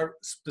names are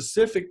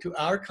specific to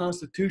our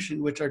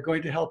constitution, which are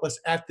going to help us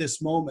at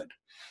this moment.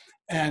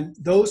 And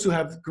those who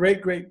have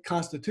great, great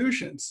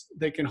constitutions,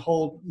 they can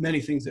hold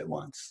many things at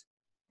once.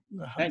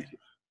 Thank you.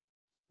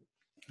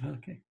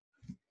 Okay.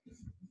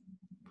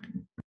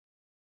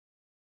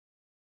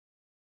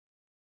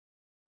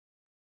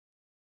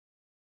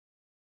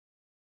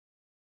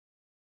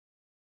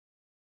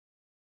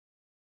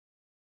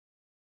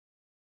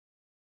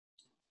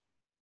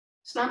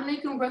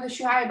 Assalamu alaikum, Brother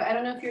Shuaib. I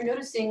don't know if you're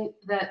noticing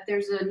that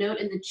there's a note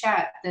in the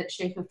chat that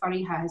Sheikh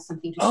Fariha has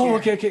something to share. Oh,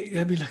 okay.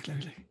 Let me look.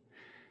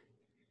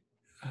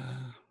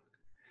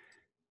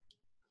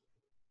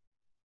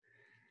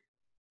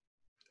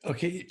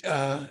 Okay,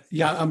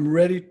 yeah, I'm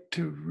ready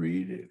to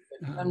read it.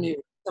 Assalamu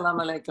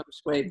alaikum,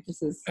 Shuaib.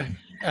 This is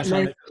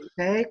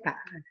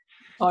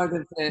part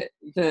of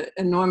the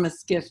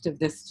enormous gift of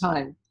this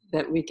time,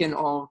 that we can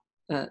all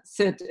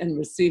sit and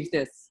receive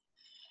this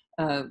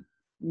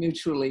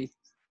mutually.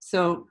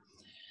 So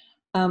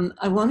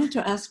I wanted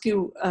to ask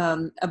you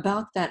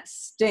about that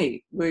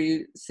state where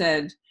you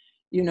said,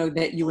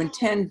 that you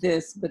intend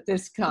this, but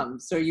this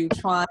comes. So you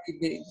try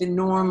the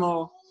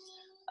normal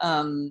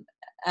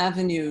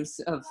avenues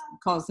of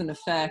cause and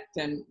effect,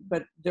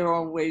 but they're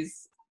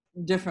always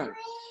different.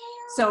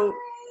 So,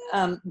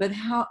 but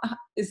how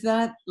is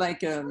that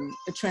like a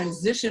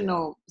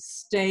transitional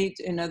state?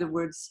 In other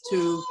words,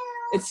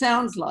 it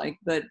sounds like,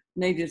 but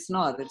maybe it's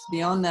not. It's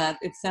beyond that.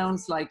 It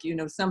sounds like,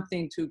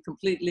 something to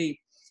completely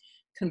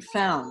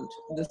confound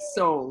the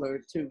soul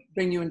or to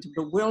bring you into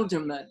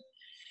bewilderment.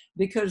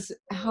 Because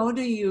how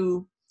do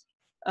you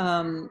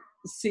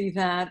see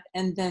that?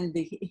 And then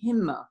the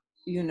himma,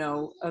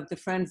 of the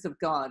friends of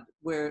God,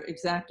 where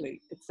exactly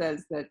it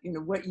says that,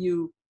 what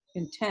you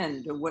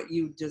intend or what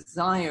you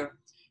desire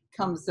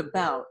comes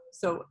about.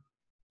 So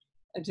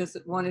I just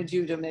wanted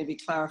you to maybe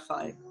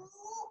clarify.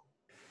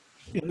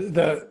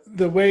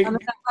 The way I'm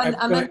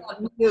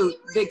on mute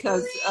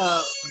because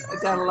I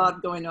got a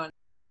lot going on.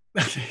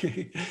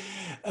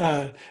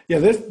 Yeah,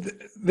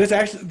 this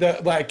actually,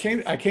 I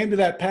came to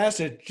that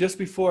passage just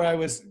before I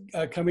was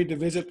coming to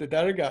visit the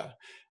Dargah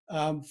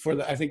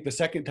for I think the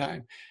second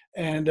time,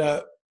 and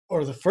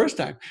or the first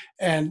time.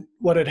 And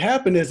what had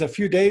happened is a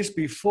few days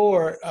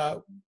before,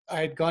 I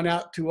had gone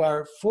out to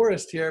our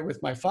forest here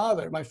with my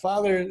father. My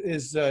father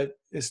is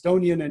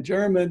Estonian and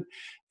German,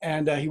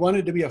 and he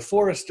wanted to be a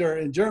forester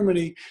in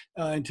Germany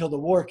until the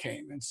war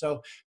came. And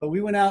so, but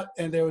we went out,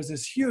 and there was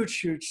this huge,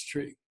 huge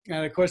tree.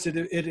 And of course,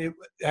 it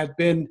had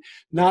been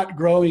not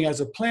growing as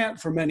a plant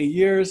for many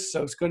years,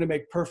 so it's going to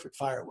make perfect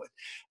firewood.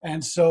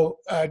 And so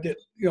I did,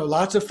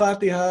 lots of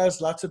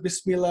fatihas, lots of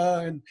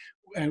bismillah,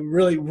 and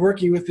really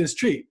working with this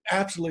tree,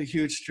 absolutely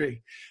huge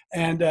tree.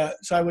 And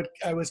so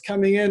I was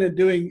coming in and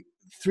doing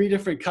 3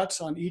 different cuts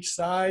on each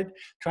side,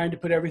 trying to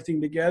put everything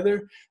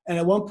together. And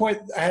at one point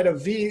I had a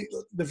V,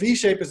 the V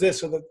shape is this,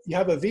 so that you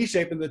have a V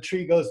shape and the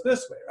tree goes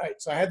this way,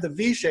 right? So I had the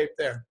V shape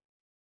there.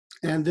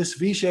 And this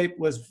V shape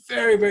was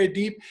very, very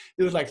deep.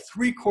 It was like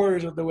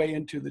 3/4 of the way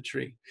into the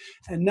tree,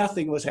 and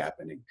nothing was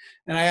happening.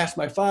 And I asked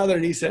my father,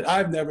 and he said,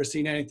 I've never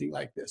seen anything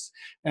like this.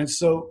 And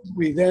so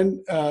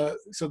then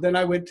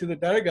I went to the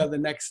dargah the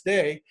next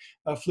day,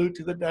 flew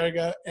to the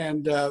dargah,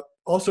 and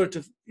all sorts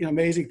of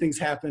amazing things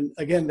happened,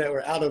 again, that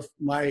were out of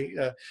my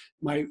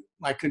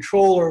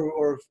control,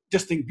 or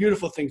just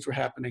beautiful things were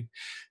happening.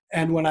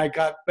 And when I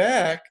got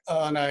back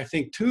on, I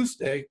think,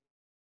 Tuesday,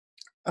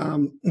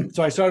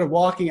 so I started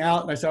walking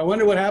out, and I said, I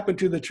wonder what happened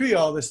to the tree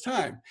all this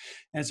time.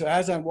 And so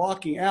as I'm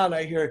walking out,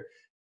 I hear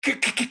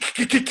kick, kick, kick,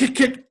 kick, kick, kick,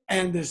 kick,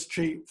 and this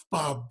tree,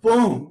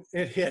 boom,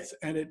 it hits,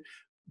 and it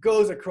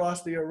goes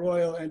across the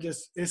arroyo, and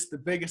just, it's the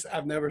biggest.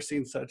 I've never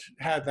seen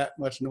had that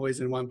much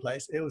noise in one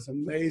place. It was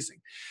amazing.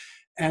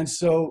 And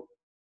so,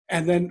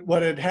 and then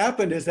what had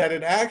happened is that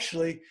it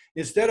actually,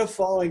 instead of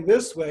falling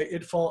this way,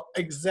 it fell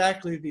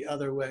exactly the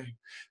other way.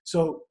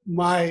 So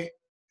my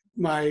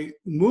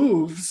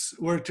moves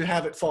were to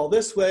have it fall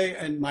this way,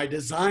 and my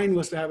design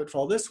was to have it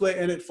fall this way,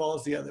 and it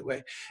falls the other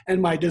way.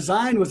 And my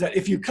design was that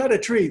if you cut a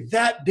tree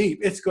that deep,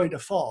 it's going to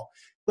fall,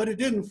 but it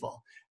didn't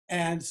fall.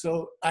 And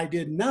so I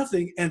did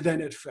nothing, and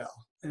then it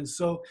fell. And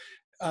so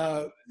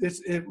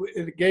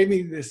it gave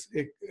me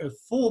a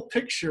full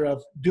picture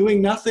of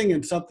doing nothing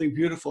and something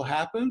beautiful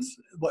happens,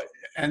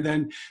 and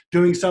then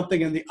doing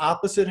something and the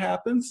opposite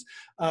happens,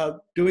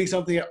 doing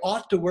something that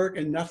ought to work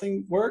and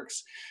nothing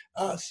works.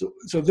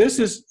 So this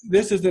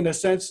is in a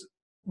sense,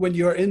 when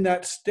you're in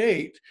that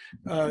state,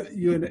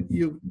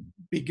 you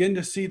begin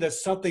to see that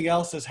something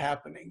else is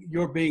happening.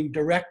 You're being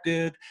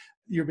directed,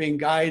 you're being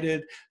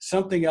guided,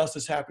 something else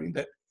is happening,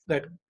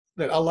 that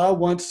Allah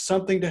wants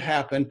something to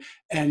happen,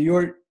 and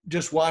you're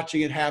just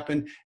watching it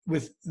happen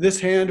with this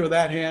hand or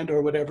that hand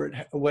or whatever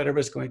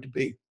it's going to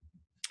be.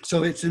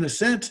 So it's, in a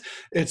sense,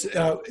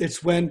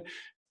 it's when,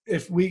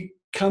 if we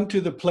come to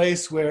the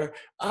place where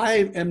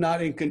I am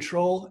not in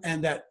control,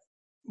 and that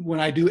when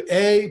I do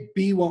A,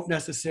 B won't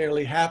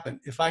necessarily happen.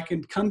 If I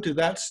can come to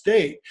that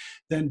state,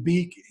 then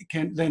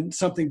then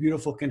something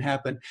beautiful can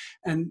happen.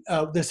 And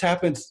this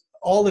happens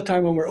all the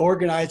time when we're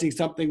organizing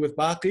something with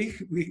Bhakti.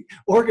 We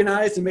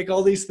organize and make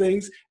all these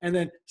things, and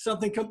then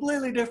something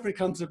completely different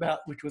comes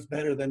about, which was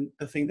better than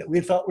the thing that we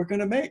thought we're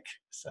going to make.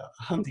 So,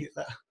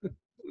 alhamdulillah.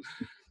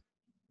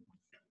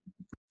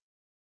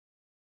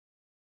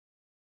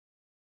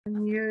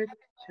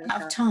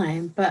 Out of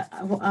time, but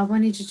I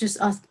wanted to just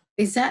ask,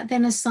 is that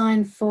then a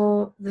sign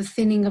for the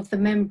thinning of the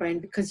membrane?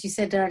 Because you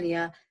said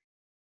earlier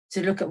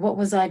to look at what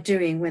was I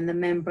doing when the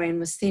membrane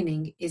was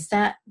thinning. Is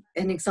that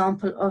an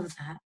example of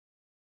that?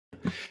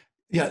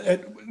 Yeah,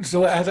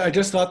 so as I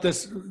just thought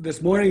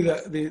this morning,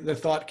 the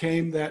thought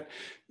came that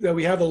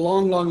we have a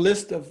long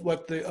list of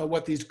what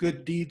these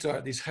good deeds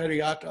are, these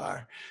khairiyat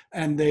are,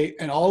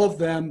 and all of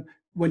them,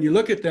 when you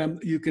look at them,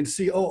 you can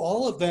see,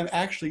 all of them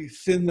actually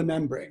thin the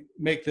membrane,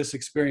 make this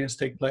experience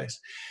take place.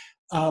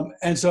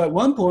 And so at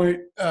one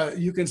point,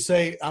 you can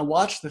say, I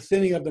watched the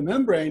thinning of the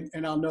membrane,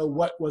 and I'll know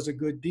what was a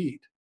good deed.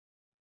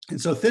 And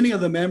so thinning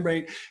of the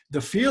membrane,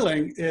 the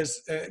feeling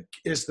is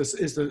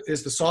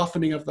the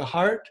softening of the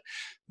heart.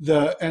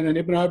 And then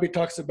Ibn Arabi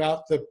talks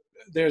about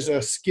there's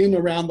a skin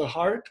around the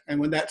heart, and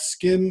when that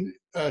skin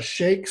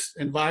shakes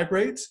and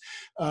vibrates,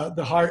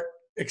 the heart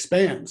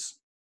expands.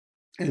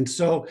 And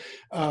so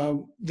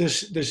it's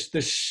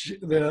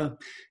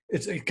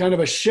a kind of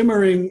a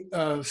shimmering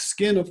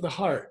skin of the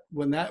heart.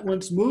 When that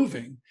one's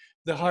moving,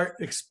 the heart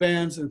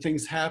expands and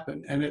things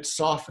happen, and it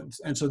softens.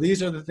 And so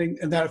these are the things,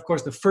 and that, of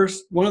course,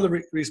 one of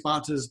the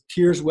responses,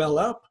 tears well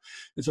up.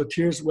 And so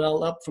tears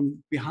well up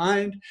from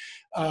behind.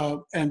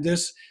 And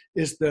this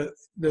is the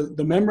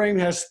membrane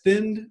has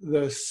thinned,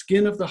 the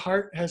skin of the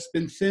heart has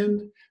been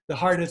thinned, the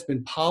heart has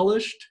been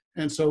polished.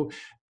 And so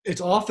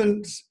it's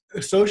often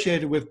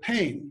associated with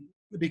pain,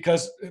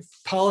 because to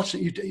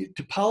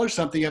polish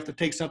something, you have to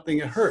take something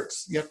that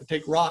hurts. You have to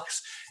take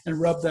rocks and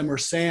rub them, or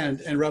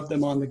sand and rub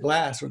them on the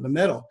glass or the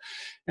metal.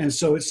 And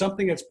so it's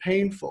something that's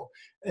painful.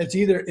 It's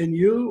either in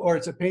you, or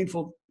it's a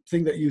painful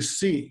thing that you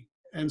see.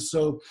 And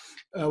so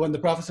when the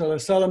Prophet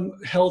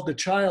ﷺ held the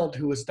child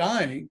who was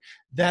dying,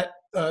 that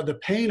the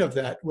pain of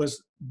that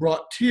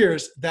brought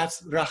tears.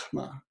 That's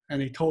rahmah.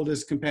 And he told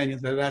his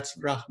companion that that's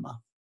rahmah.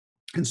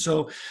 And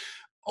so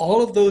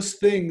all of those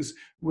things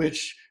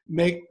which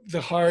make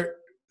the heart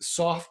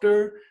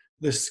softer,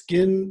 the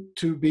skin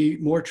to be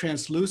more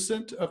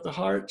translucent of the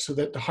heart, so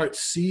that the heart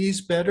sees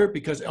better,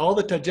 because all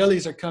the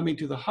tajallis are coming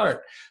to the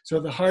heart.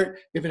 So the heart,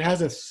 if it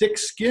has a thick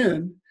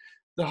skin,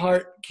 the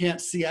heart can't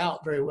see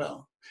out very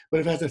well. But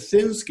if it has a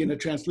thin skin, a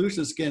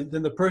translucent skin,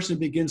 then the person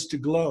begins to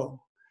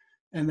glow.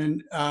 And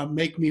then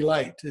make me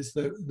light is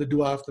the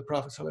dua of the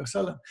Prophet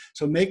ﷺ.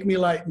 So make me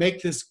light,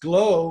 make this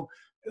glow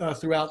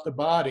throughout the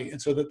body,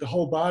 and so that the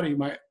whole body,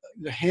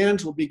 the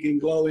hands will begin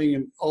glowing,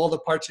 and all the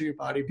parts of your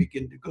body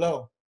begin to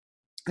glow.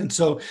 And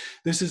so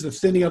this is the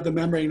thinning of the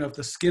membrane of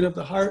the skin of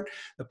the heart,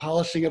 the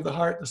polishing of the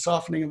heart, the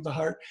softening of the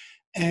heart,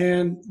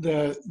 and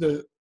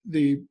the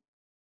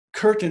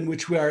curtain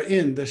which we are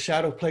in, the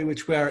shadow play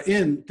which we are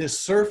in, this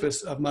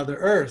surface of Mother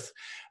Earth.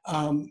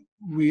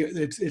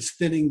 it's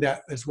thinning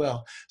that as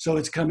well. So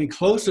it's coming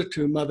closer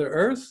to Mother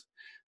Earth,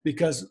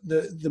 because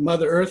the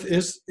Mother Earth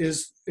is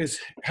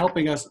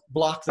helping us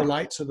block the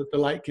light so that the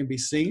light can be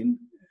seen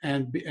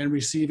and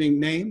receiving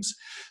names.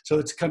 So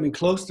it's coming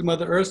close to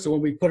Mother Earth. So when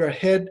we put our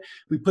head,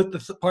 we put the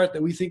part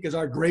that we think is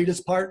our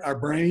greatest part, our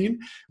brain.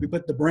 We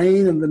put the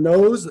brain and the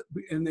nose.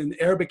 And in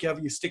Arabic,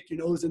 you stick your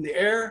nose in the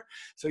air.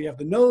 So you have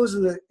the nose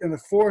and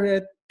the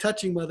forehead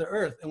touching Mother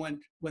Earth. And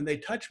when they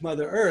touch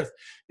Mother Earth,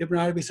 Ibn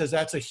Arabi says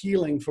that's a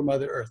healing for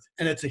Mother Earth.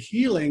 And it's a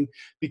healing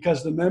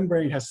because the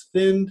membrane has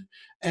thinned,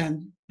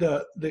 and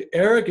the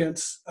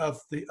arrogance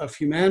of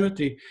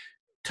humanity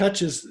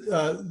touches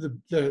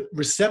the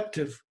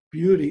receptive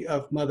beauty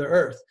of Mother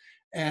Earth.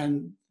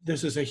 And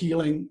this is a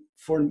healing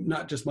for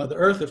not just Mother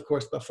Earth, of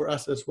course, but for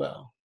us as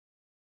well.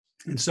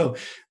 And so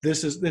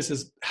this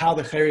is how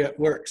the Khairiyat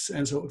works.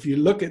 And so if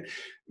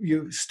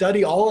you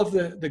study all of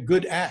the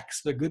good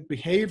acts, the good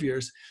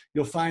behaviors,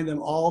 you'll find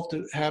them all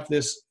to have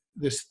this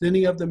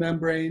thinning of the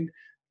membrane.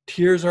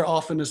 Tears are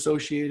often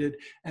associated.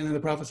 And then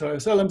the Prophet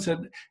ﷺ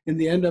said, in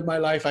the end of my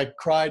life, I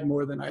cried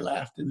more than I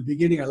laughed. In the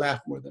beginning, I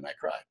laughed more than I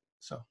cried.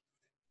 So,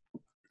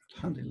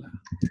 alhamdulillah.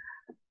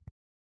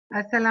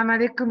 Assalamu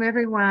alaikum,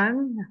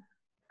 everyone.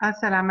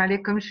 Assalamu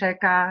alaikum,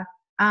 Sheikha.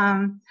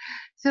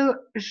 So,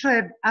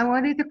 Shoaib, I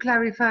wanted to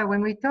clarify,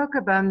 when we talk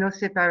about no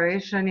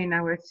separation in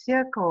our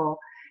circle,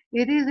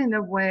 it is in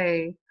a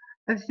way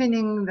of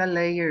thinning the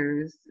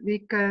layers,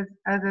 because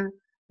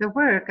the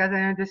work, as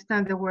I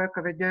understand the work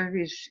of a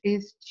dervish,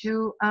 is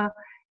to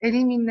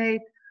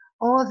eliminate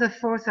all the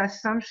false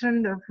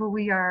assumptions of who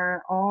we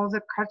are, all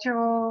the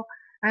cultural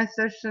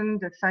assumptions,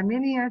 the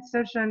family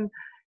assumptions,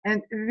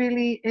 and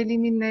really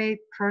eliminate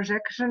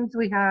projections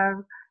we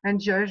have and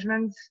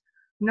judgments,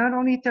 not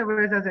only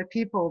towards other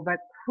people, but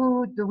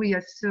who do we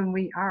assume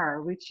we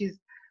are, which is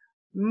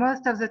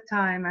most of the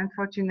time,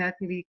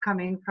 unfortunately,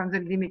 coming from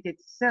the limited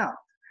self.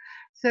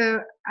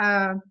 So,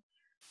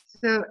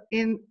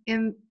 in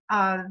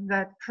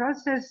that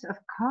process of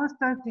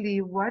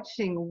constantly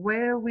watching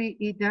where we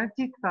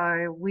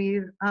identify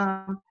with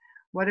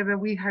whatever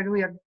we have,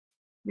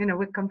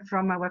 we come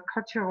from, our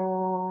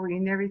cultural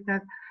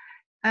inheritance,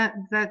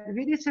 that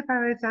really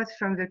separates us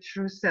from the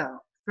true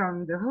self,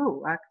 from the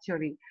who,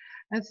 actually.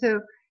 And so,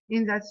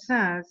 in that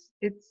sense,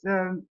 it's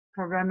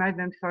for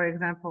Ramadan, for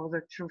example,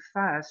 the true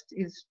fast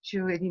is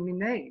to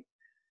eliminate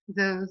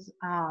those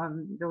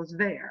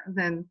there.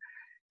 Then,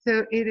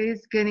 so it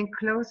is getting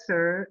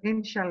closer,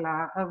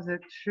 inshallah, of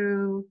the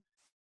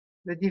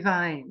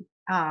divine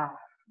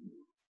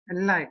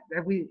light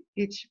that we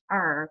each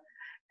are,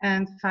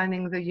 and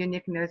finding the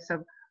uniqueness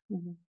of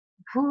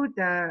who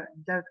that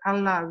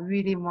Allah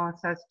really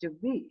wants us to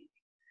be.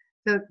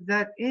 So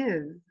that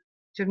is,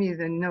 to me,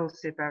 the no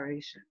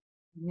separation,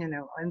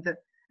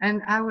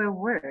 and our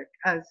work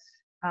as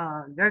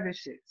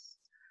dervishes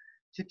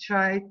to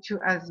try to,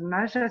 as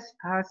much as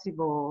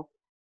possible,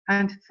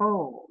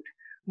 unfold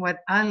what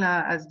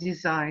Allah has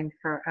designed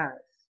for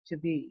us to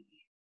be.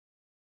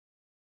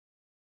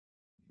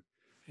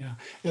 Yeah,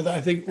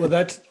 I think, well,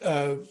 that's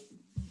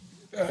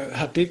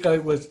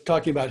Haqiqa was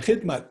talking about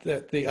khidmat,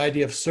 that the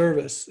idea of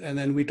service, and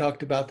then we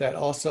talked about that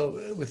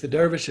also with the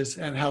dervishes,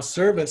 and how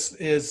service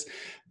is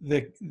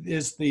the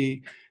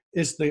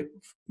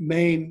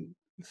main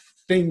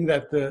thing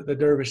that the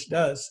dervish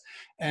does.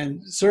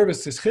 And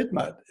service is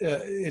khidmat.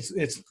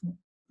 It's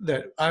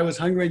that I was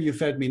hungry and you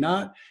fed me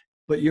not,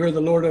 but you're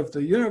the Lord of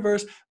the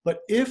universe.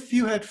 But if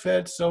you had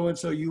fed so and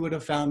so, you would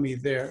have found me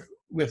there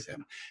with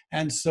him.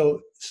 And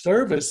so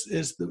service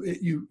is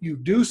you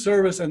do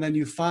service, and then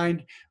you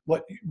find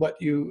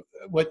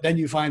then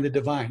you find the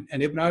divine.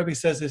 And Ibn Arabi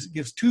says this,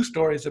 gives two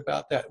stories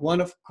about that. One,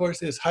 of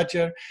course, is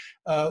Hajar,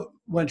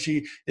 when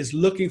she is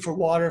looking for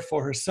water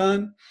for her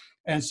son,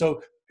 and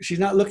so she's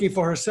not looking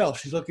for herself,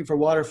 she's looking for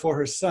water for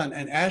her son.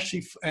 And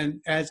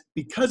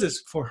because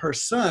it's for her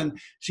son,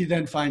 she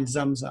then finds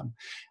Zamzam.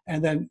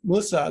 And then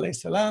Musa alayhi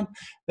salam,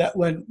 that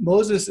when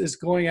Moses is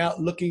going out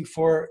looking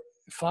for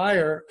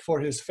fire for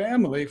his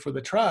family, for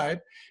the tribe,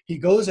 he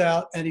goes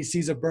out and he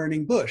sees a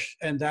burning bush,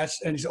 and he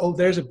says, oh,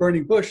 there's a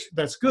burning bush,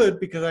 that's good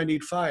because I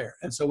need fire.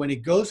 And so when he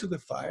goes to the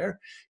fire,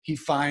 he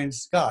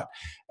finds God.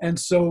 And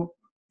so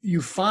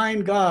you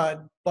find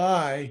God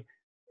by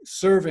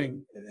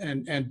serving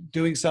and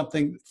doing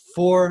something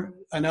for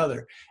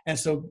another. And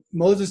so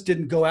Moses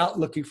didn't go out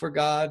looking for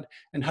God,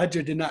 and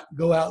Hajar did not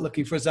go out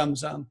looking for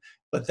Zamzam,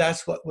 but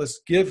that's what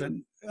was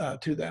given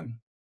to them.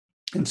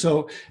 And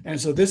so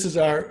this is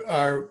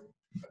our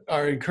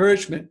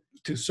encouragement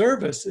to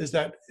service, is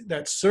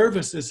that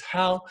service is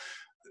how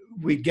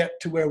we get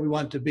to where we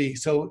want to be.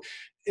 So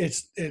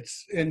it's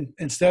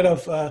instead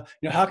of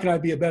how can I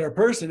be a better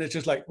person, it's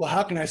just like, well,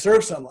 how can I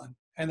serve someone?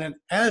 And then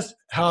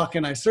how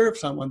can I serve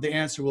someone, the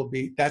answer will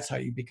be, that's how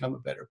you become a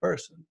better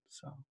person.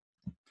 So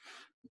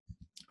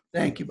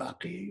thank you,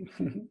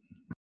 Baki.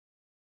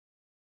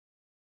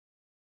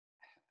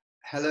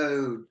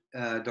 Hello,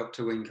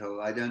 Dr.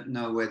 Winkel. I don't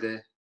know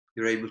whether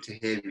you're able to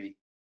hear me.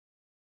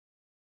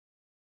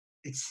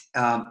 It's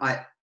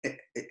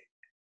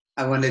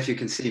I wonder if you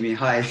can see me.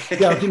 Hi.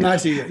 Yeah,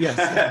 nice to see you. Yes.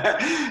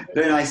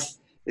 Very nice.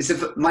 It's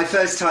my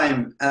first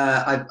time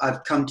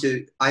I've come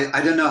to,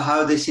 I don't know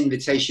how this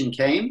invitation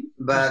came,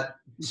 but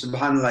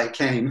subhanAllah, it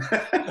came.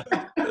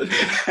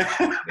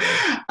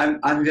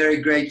 I'm very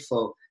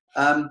grateful.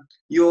 I've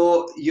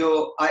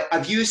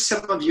used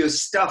some of your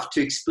stuff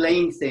to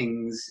explain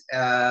things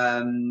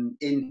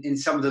in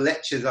some of the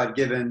lectures I've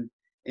given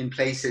in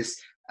places.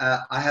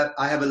 I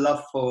have a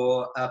love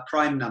for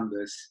prime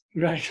numbers,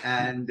 right?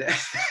 And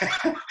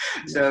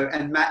so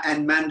and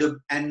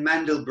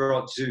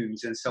Mandelbrot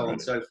zooms and so on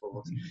and so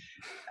forth.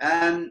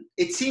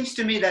 It seems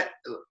to me that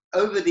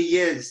over the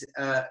years,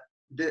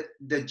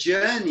 the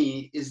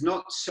journey is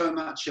not so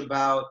much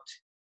about.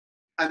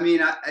 I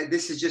mean,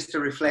 this is just a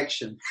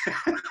reflection.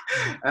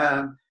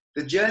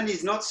 The journey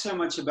is not so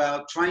much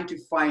about trying to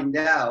find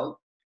out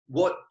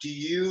what do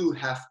you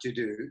have to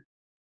do.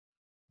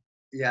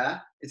 Yeah,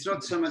 it's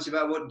not so much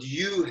about what do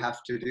you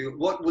have to do.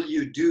 What will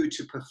you do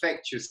to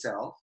perfect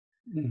yourself?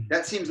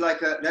 That seems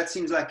like a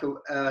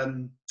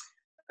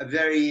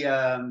very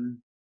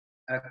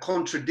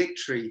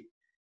contradictory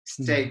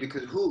state,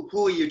 because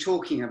who are you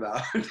talking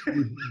about?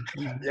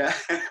 Yeah,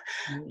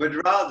 but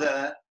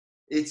rather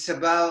it's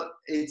about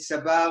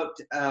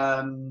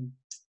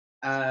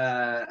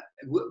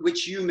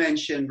which you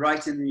mentioned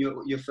right in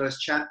your first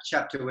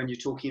chapter when you're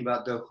talking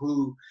about the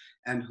who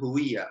and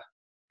huiya.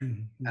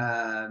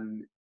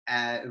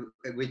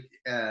 With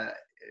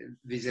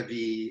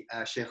vis-a-vis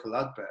Sheikh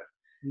al-Akbar.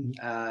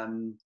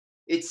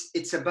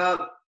 It's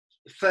about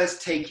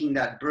first taking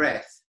that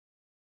breath,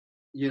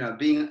 you know,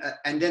 being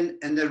and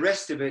the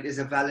rest of it is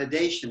a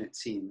validation, it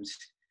seems,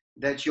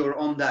 that you're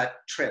on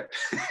that trip.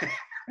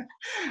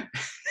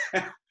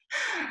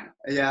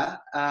 Yeah.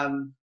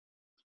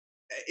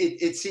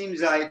 It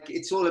seems like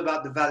it's all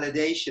about the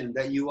validation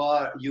that you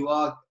are you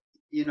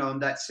know, on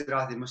that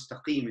sirat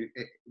al-mustaqim,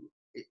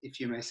 if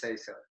you may say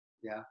so.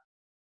 Yeah.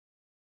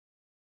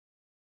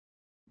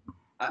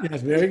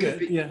 Yes, very good.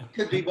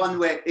 Could be one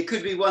way. It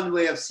could be one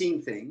way of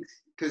seeing things,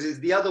 because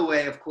the other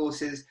way, of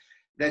course, is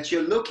that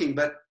you're looking,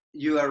 but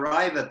you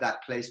arrive at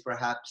that place,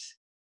 perhaps,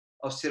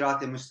 of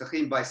sirat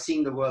al-mustaqim by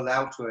seeing the world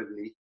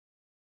outwardly,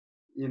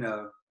 you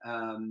know,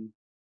 and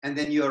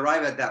then you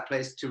arrive at that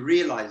place to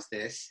realize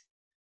this,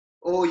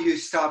 or you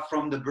start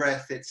from the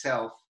breath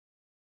itself,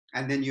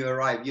 and then you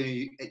arrive.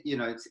 You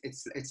know,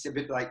 it's a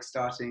bit like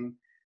starting,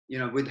 you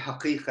know, with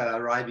haqiqa,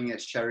 arriving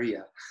at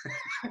sharia.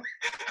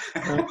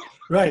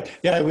 Right.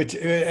 Yeah.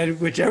 And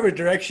whichever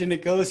direction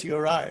it goes, you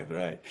arrive.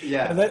 Right.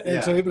 Yeah.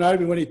 And so Ibn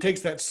Arabi, when he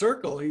takes that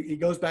circle, he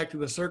goes back to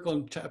the circle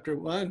in chapter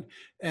 1,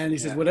 and he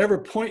says, whatever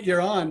point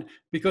you're on,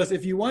 because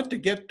if you want to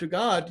get to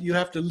God, you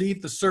have to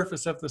leave the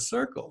surface of the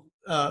circle.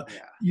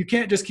 You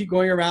can't just keep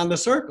going around the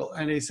circle.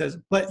 And he says,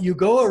 but you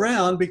go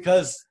around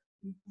because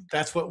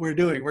that's what we're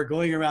doing. We're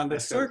going around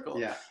this circle.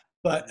 Yeah.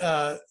 But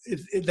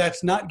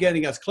that's not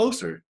getting us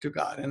closer to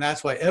God. And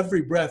that's why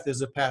every breath is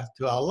a path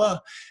to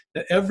Allah.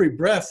 That every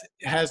breath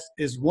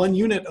is one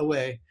unit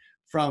away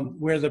from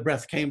where the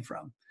breath came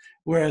from.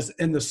 Whereas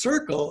in the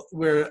circle,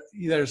 where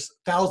there's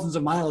thousands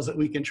of miles that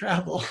we can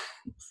travel.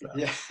 So,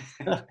 yeah.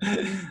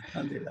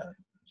 I'll do that.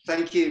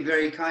 Thank you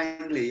very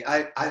kindly.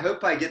 I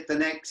hope I get the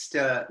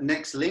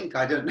next link.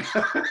 I don't know.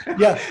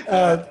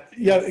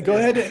 Yeah. Go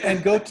ahead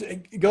and go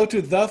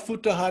to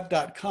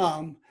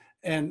thefutuhat.com.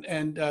 And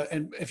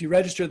if you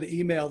register the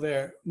email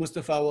there,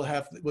 Mustafa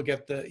will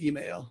get the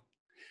email.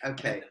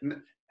 Okay.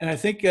 And I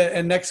think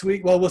and next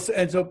week,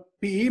 so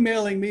be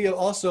emailing me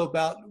also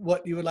about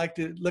what you would like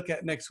to look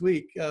at next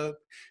week.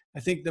 I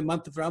think the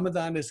month of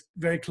Ramadan is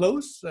very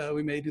close.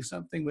 We may do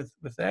something with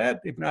that.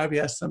 Ibn Arabi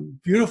has some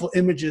beautiful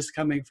images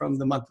coming from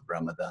the month of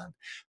Ramadan.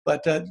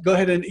 But go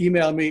ahead and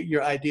email me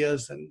your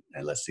ideas, and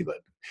let's see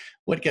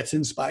what gets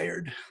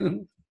inspired.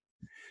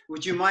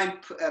 Would you mind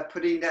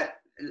putting that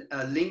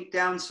link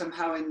down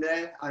somehow in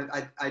there?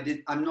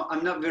 I'm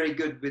not very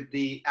good with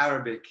the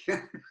Arabic.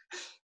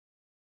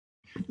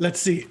 Let's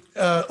see.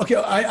 Okay,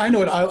 I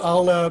know it.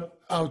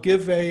 I'll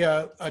give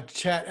a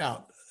chat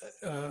out.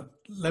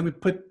 Let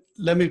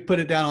me put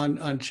it down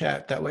on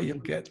chat. That way you'll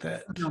get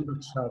that. On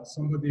the chat.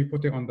 Somebody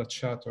put it on the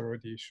chat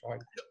already.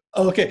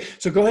 Okay,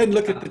 so go ahead and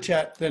look at the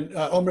chat. Then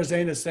Omar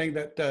Zain is saying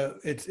that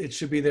it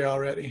should be there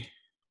already.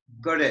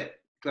 Got it.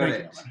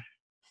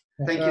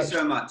 Thank you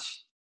so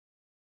much.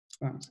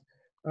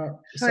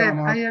 Sorry,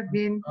 I have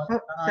been.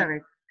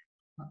 Sorry.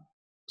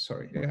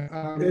 Sorry.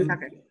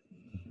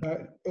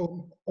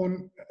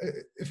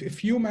 If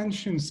few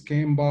mentions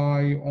came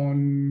by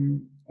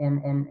on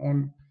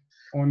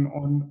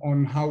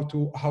how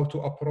to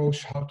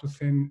approach, how to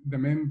thin the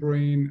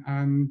membrane,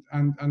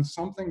 and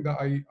something that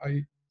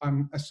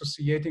I'm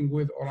associating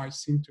with, or I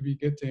seem to be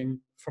getting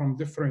from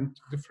different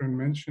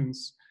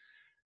mentions.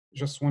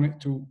 Just wanted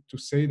to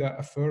say that,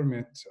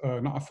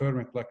 not affirm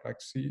it, like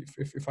see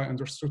if I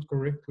understood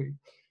correctly,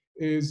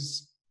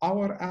 is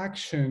our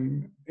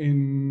action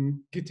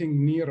in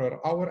getting nearer,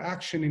 our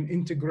action in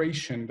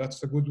integration, that's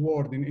the good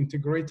word, in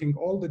integrating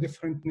all the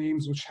different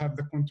names which have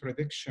the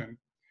contradiction,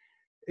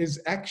 is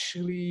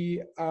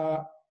actually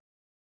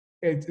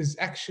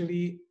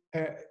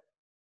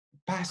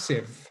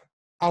passive.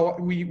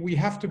 We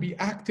have to be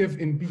active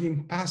in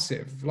being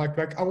passive. Like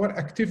our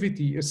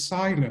activity is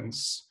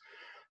silence.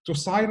 To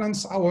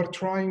silence our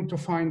trying to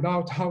find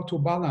out how to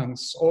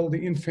balance all the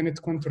infinite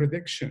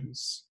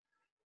contradictions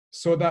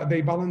so that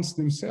they balance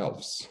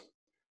themselves.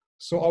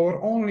 So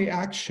our only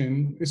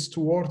action is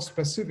towards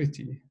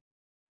passivity.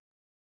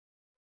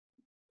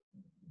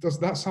 Does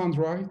that sound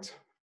right?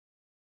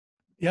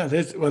 Yeah,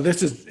 this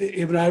is,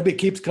 Ibn Arabi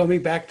keeps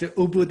coming back to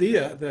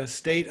ubudiyya, the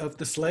state of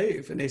the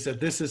slave. And he said,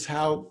 this is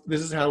how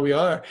we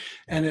are.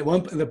 And at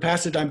the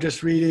passage I'm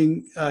just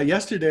reading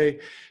yesterday,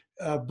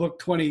 book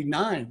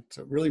 29,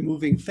 so really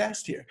moving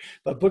fast here,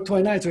 but book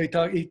 29, so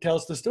he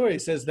tells the story. He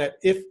says that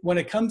when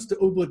it comes to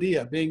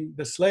ubudiyya, being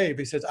the slave,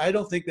 he says, I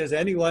don't think there's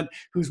anyone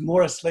who's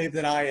more a slave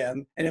than I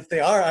am. And if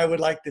they are, I would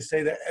like to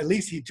say that at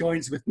least he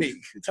joins with me.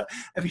 So,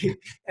 I mean,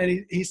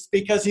 and he's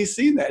because he's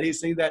seen that. He's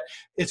seen that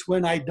it's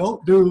when I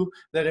don't do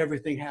that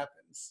everything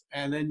happens.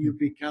 And then you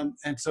become,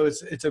 and so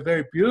it's a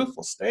very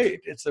beautiful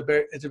state. It's a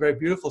very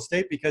beautiful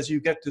state because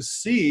you get to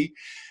see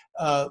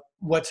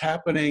what's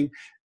happening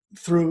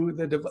through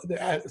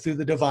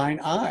the divine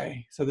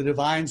eye. So the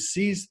divine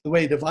sees the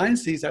way divine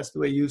sees, that's the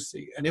way you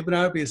see. And Ibn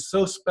Arabi is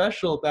so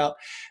special about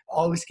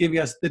always giving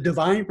us the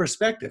divine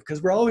perspective,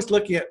 because we're always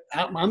looking at,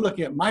 I'm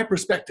looking at my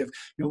perspective.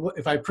 You know,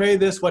 if I pray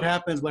this, what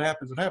happens, what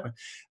happens, what happens?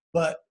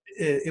 But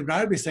Ibn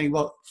Arabi is saying,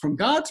 well, from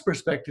God's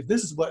perspective,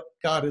 this is what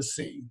God is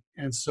seeing.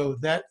 And so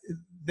that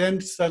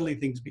then suddenly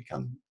things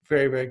become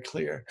very, very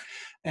clear.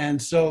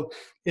 And so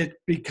it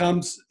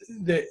becomes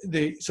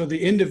so the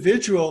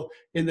individual,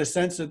 in the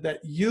sense of that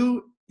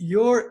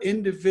your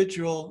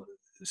individual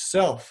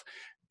self,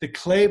 the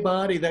clay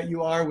body that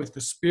you are with the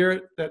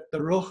spirit, that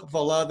the ruh of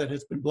Allah that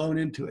has been blown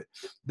into it,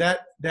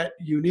 that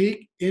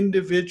unique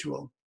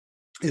individual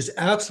is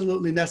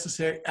absolutely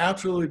necessary,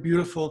 absolutely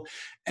beautiful,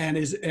 and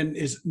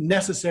is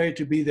necessary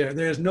to be there.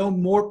 There is no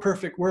more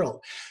perfect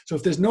world. So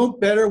if there's no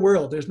better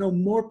world, there's no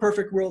more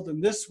perfect world than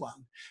this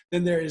one,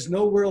 then there is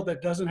no world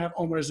that doesn't have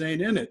Omar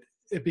Zain in it,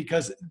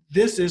 because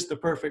this is the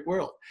perfect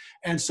world.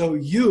 And so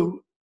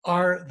you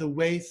are the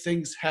way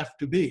things have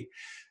to be.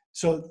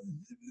 So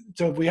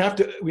we have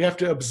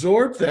to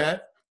absorb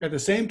that, at the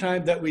same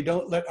time that we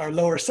don't let our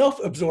lower self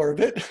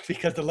absorb it,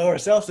 because the lower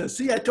self says,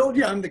 see, I told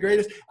you I'm the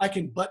greatest. I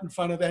can butt in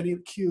front of any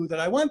cue that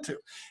I want to.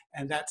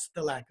 And that's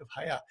the lack of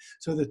haya.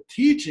 So the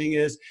teaching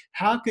is,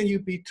 how can you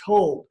be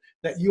told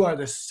that you are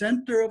the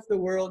center of the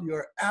world? You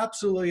are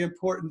absolutely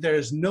important. There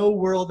is no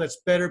world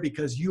that's better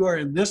because you are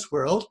in this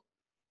world.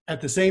 At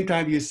the same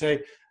time, you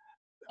say,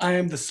 I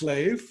am the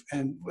slave,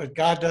 and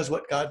God does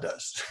what God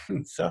does.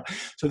 so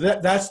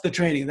that's the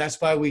training.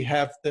 That's why we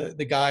have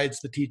the guides,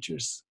 the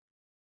teachers,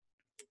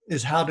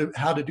 is how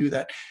to do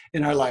that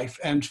in our life.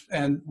 And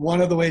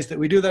one of the ways that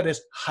we do that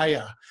is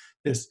haya,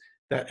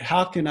 that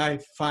how can I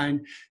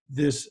find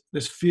this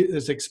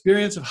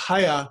experience of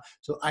haya,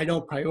 so I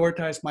don't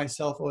prioritize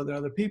myself over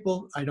other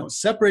people. I don't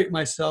separate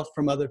myself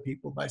from other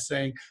people by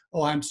saying,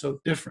 oh, I'm so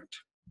different.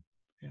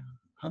 Yeah.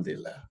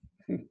 Alhamdulillah.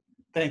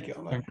 Thank you,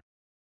 Omar.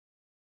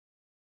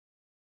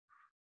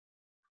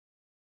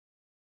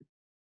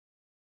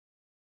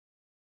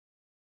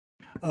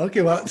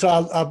 Okay, well, so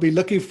I'll be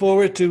looking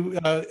forward to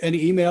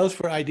any emails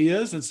for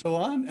ideas and so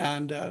on,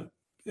 and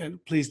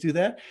please do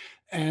that.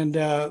 And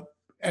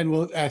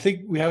I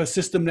think we have a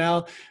system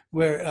now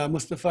where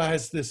Mustafa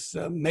has this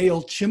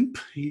male chimp.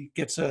 He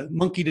gets a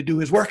monkey to do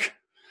his work,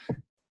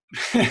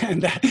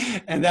 and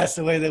that's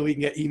the way that we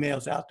can get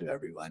emails out to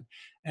everyone.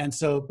 And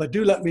so, but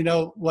do let me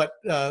know what.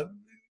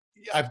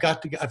 I've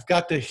got to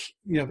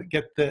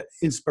get the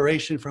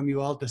inspiration from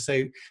you all to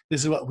say,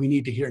 this is what we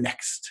need to hear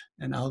next.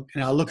 And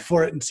I'll look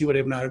for it and see what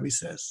Ibn Arabi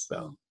says.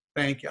 So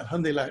thank you.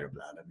 Alhamdulillah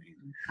Rabbil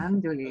Alameen.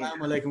 Alhamdulillah.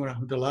 Assalamu alaikum wa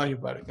rahmatullahi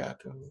wa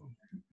barakatuh.